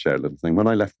wanted to share a little thing. When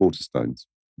I left Waterstones,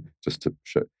 just to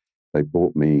show, they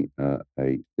bought me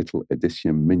a little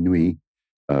edition minuit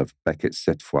of Beckett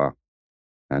Cette Fois.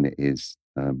 And it is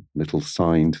little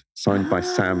signed by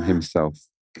Sam himself.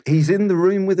 He's in the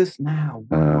room with us now.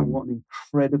 Wow, what an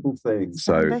incredible thing.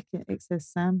 Sam Beckett. It says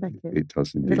Sam Beckett. It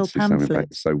does indeed. Little pamphlet. Sam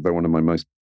Beckett. So they're one of my most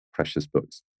precious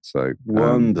books. So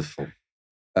wonderful.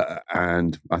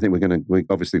 And I think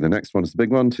obviously the next one is the big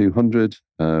one, 200.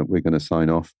 We're going to sign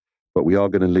off, but we are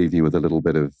going to leave you with a little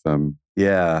bit of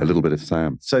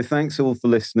Sam. So thanks all for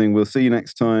listening. We'll see you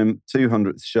next time.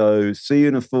 200th show. See you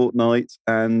in a fortnight.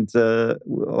 And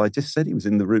I just said he was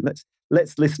in the room.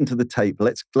 Let's listen to the tape.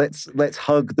 Let's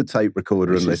hug the tape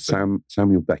recorder and listen.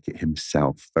 Samuel Beckett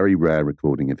himself. Very rare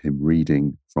recording of him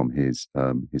reading from his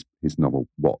novel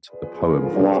What, the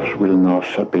poem. Was will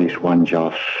not abase one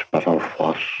just, but of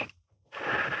was,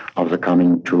 of the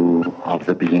coming to, of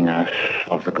the being at,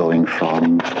 of the going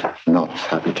from, not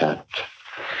habitat,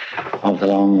 of the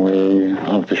long way,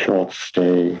 of the short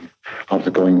stay, of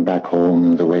the going back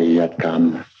home the way he had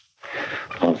come,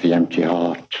 of the empty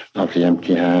heart, of the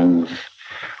empty hands,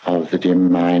 of the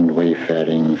dim mind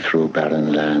wayfaring through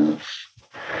barren lands,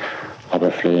 of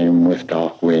a flame with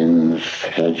dark winds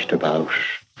hedged about,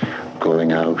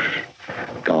 going out,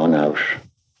 gone out,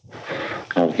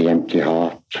 of the empty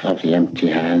heart, of the empty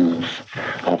hands,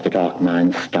 of the dark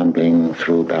mind stumbling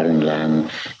through barren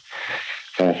lands.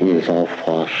 That is of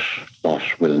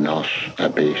what will not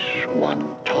abase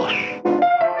one toss.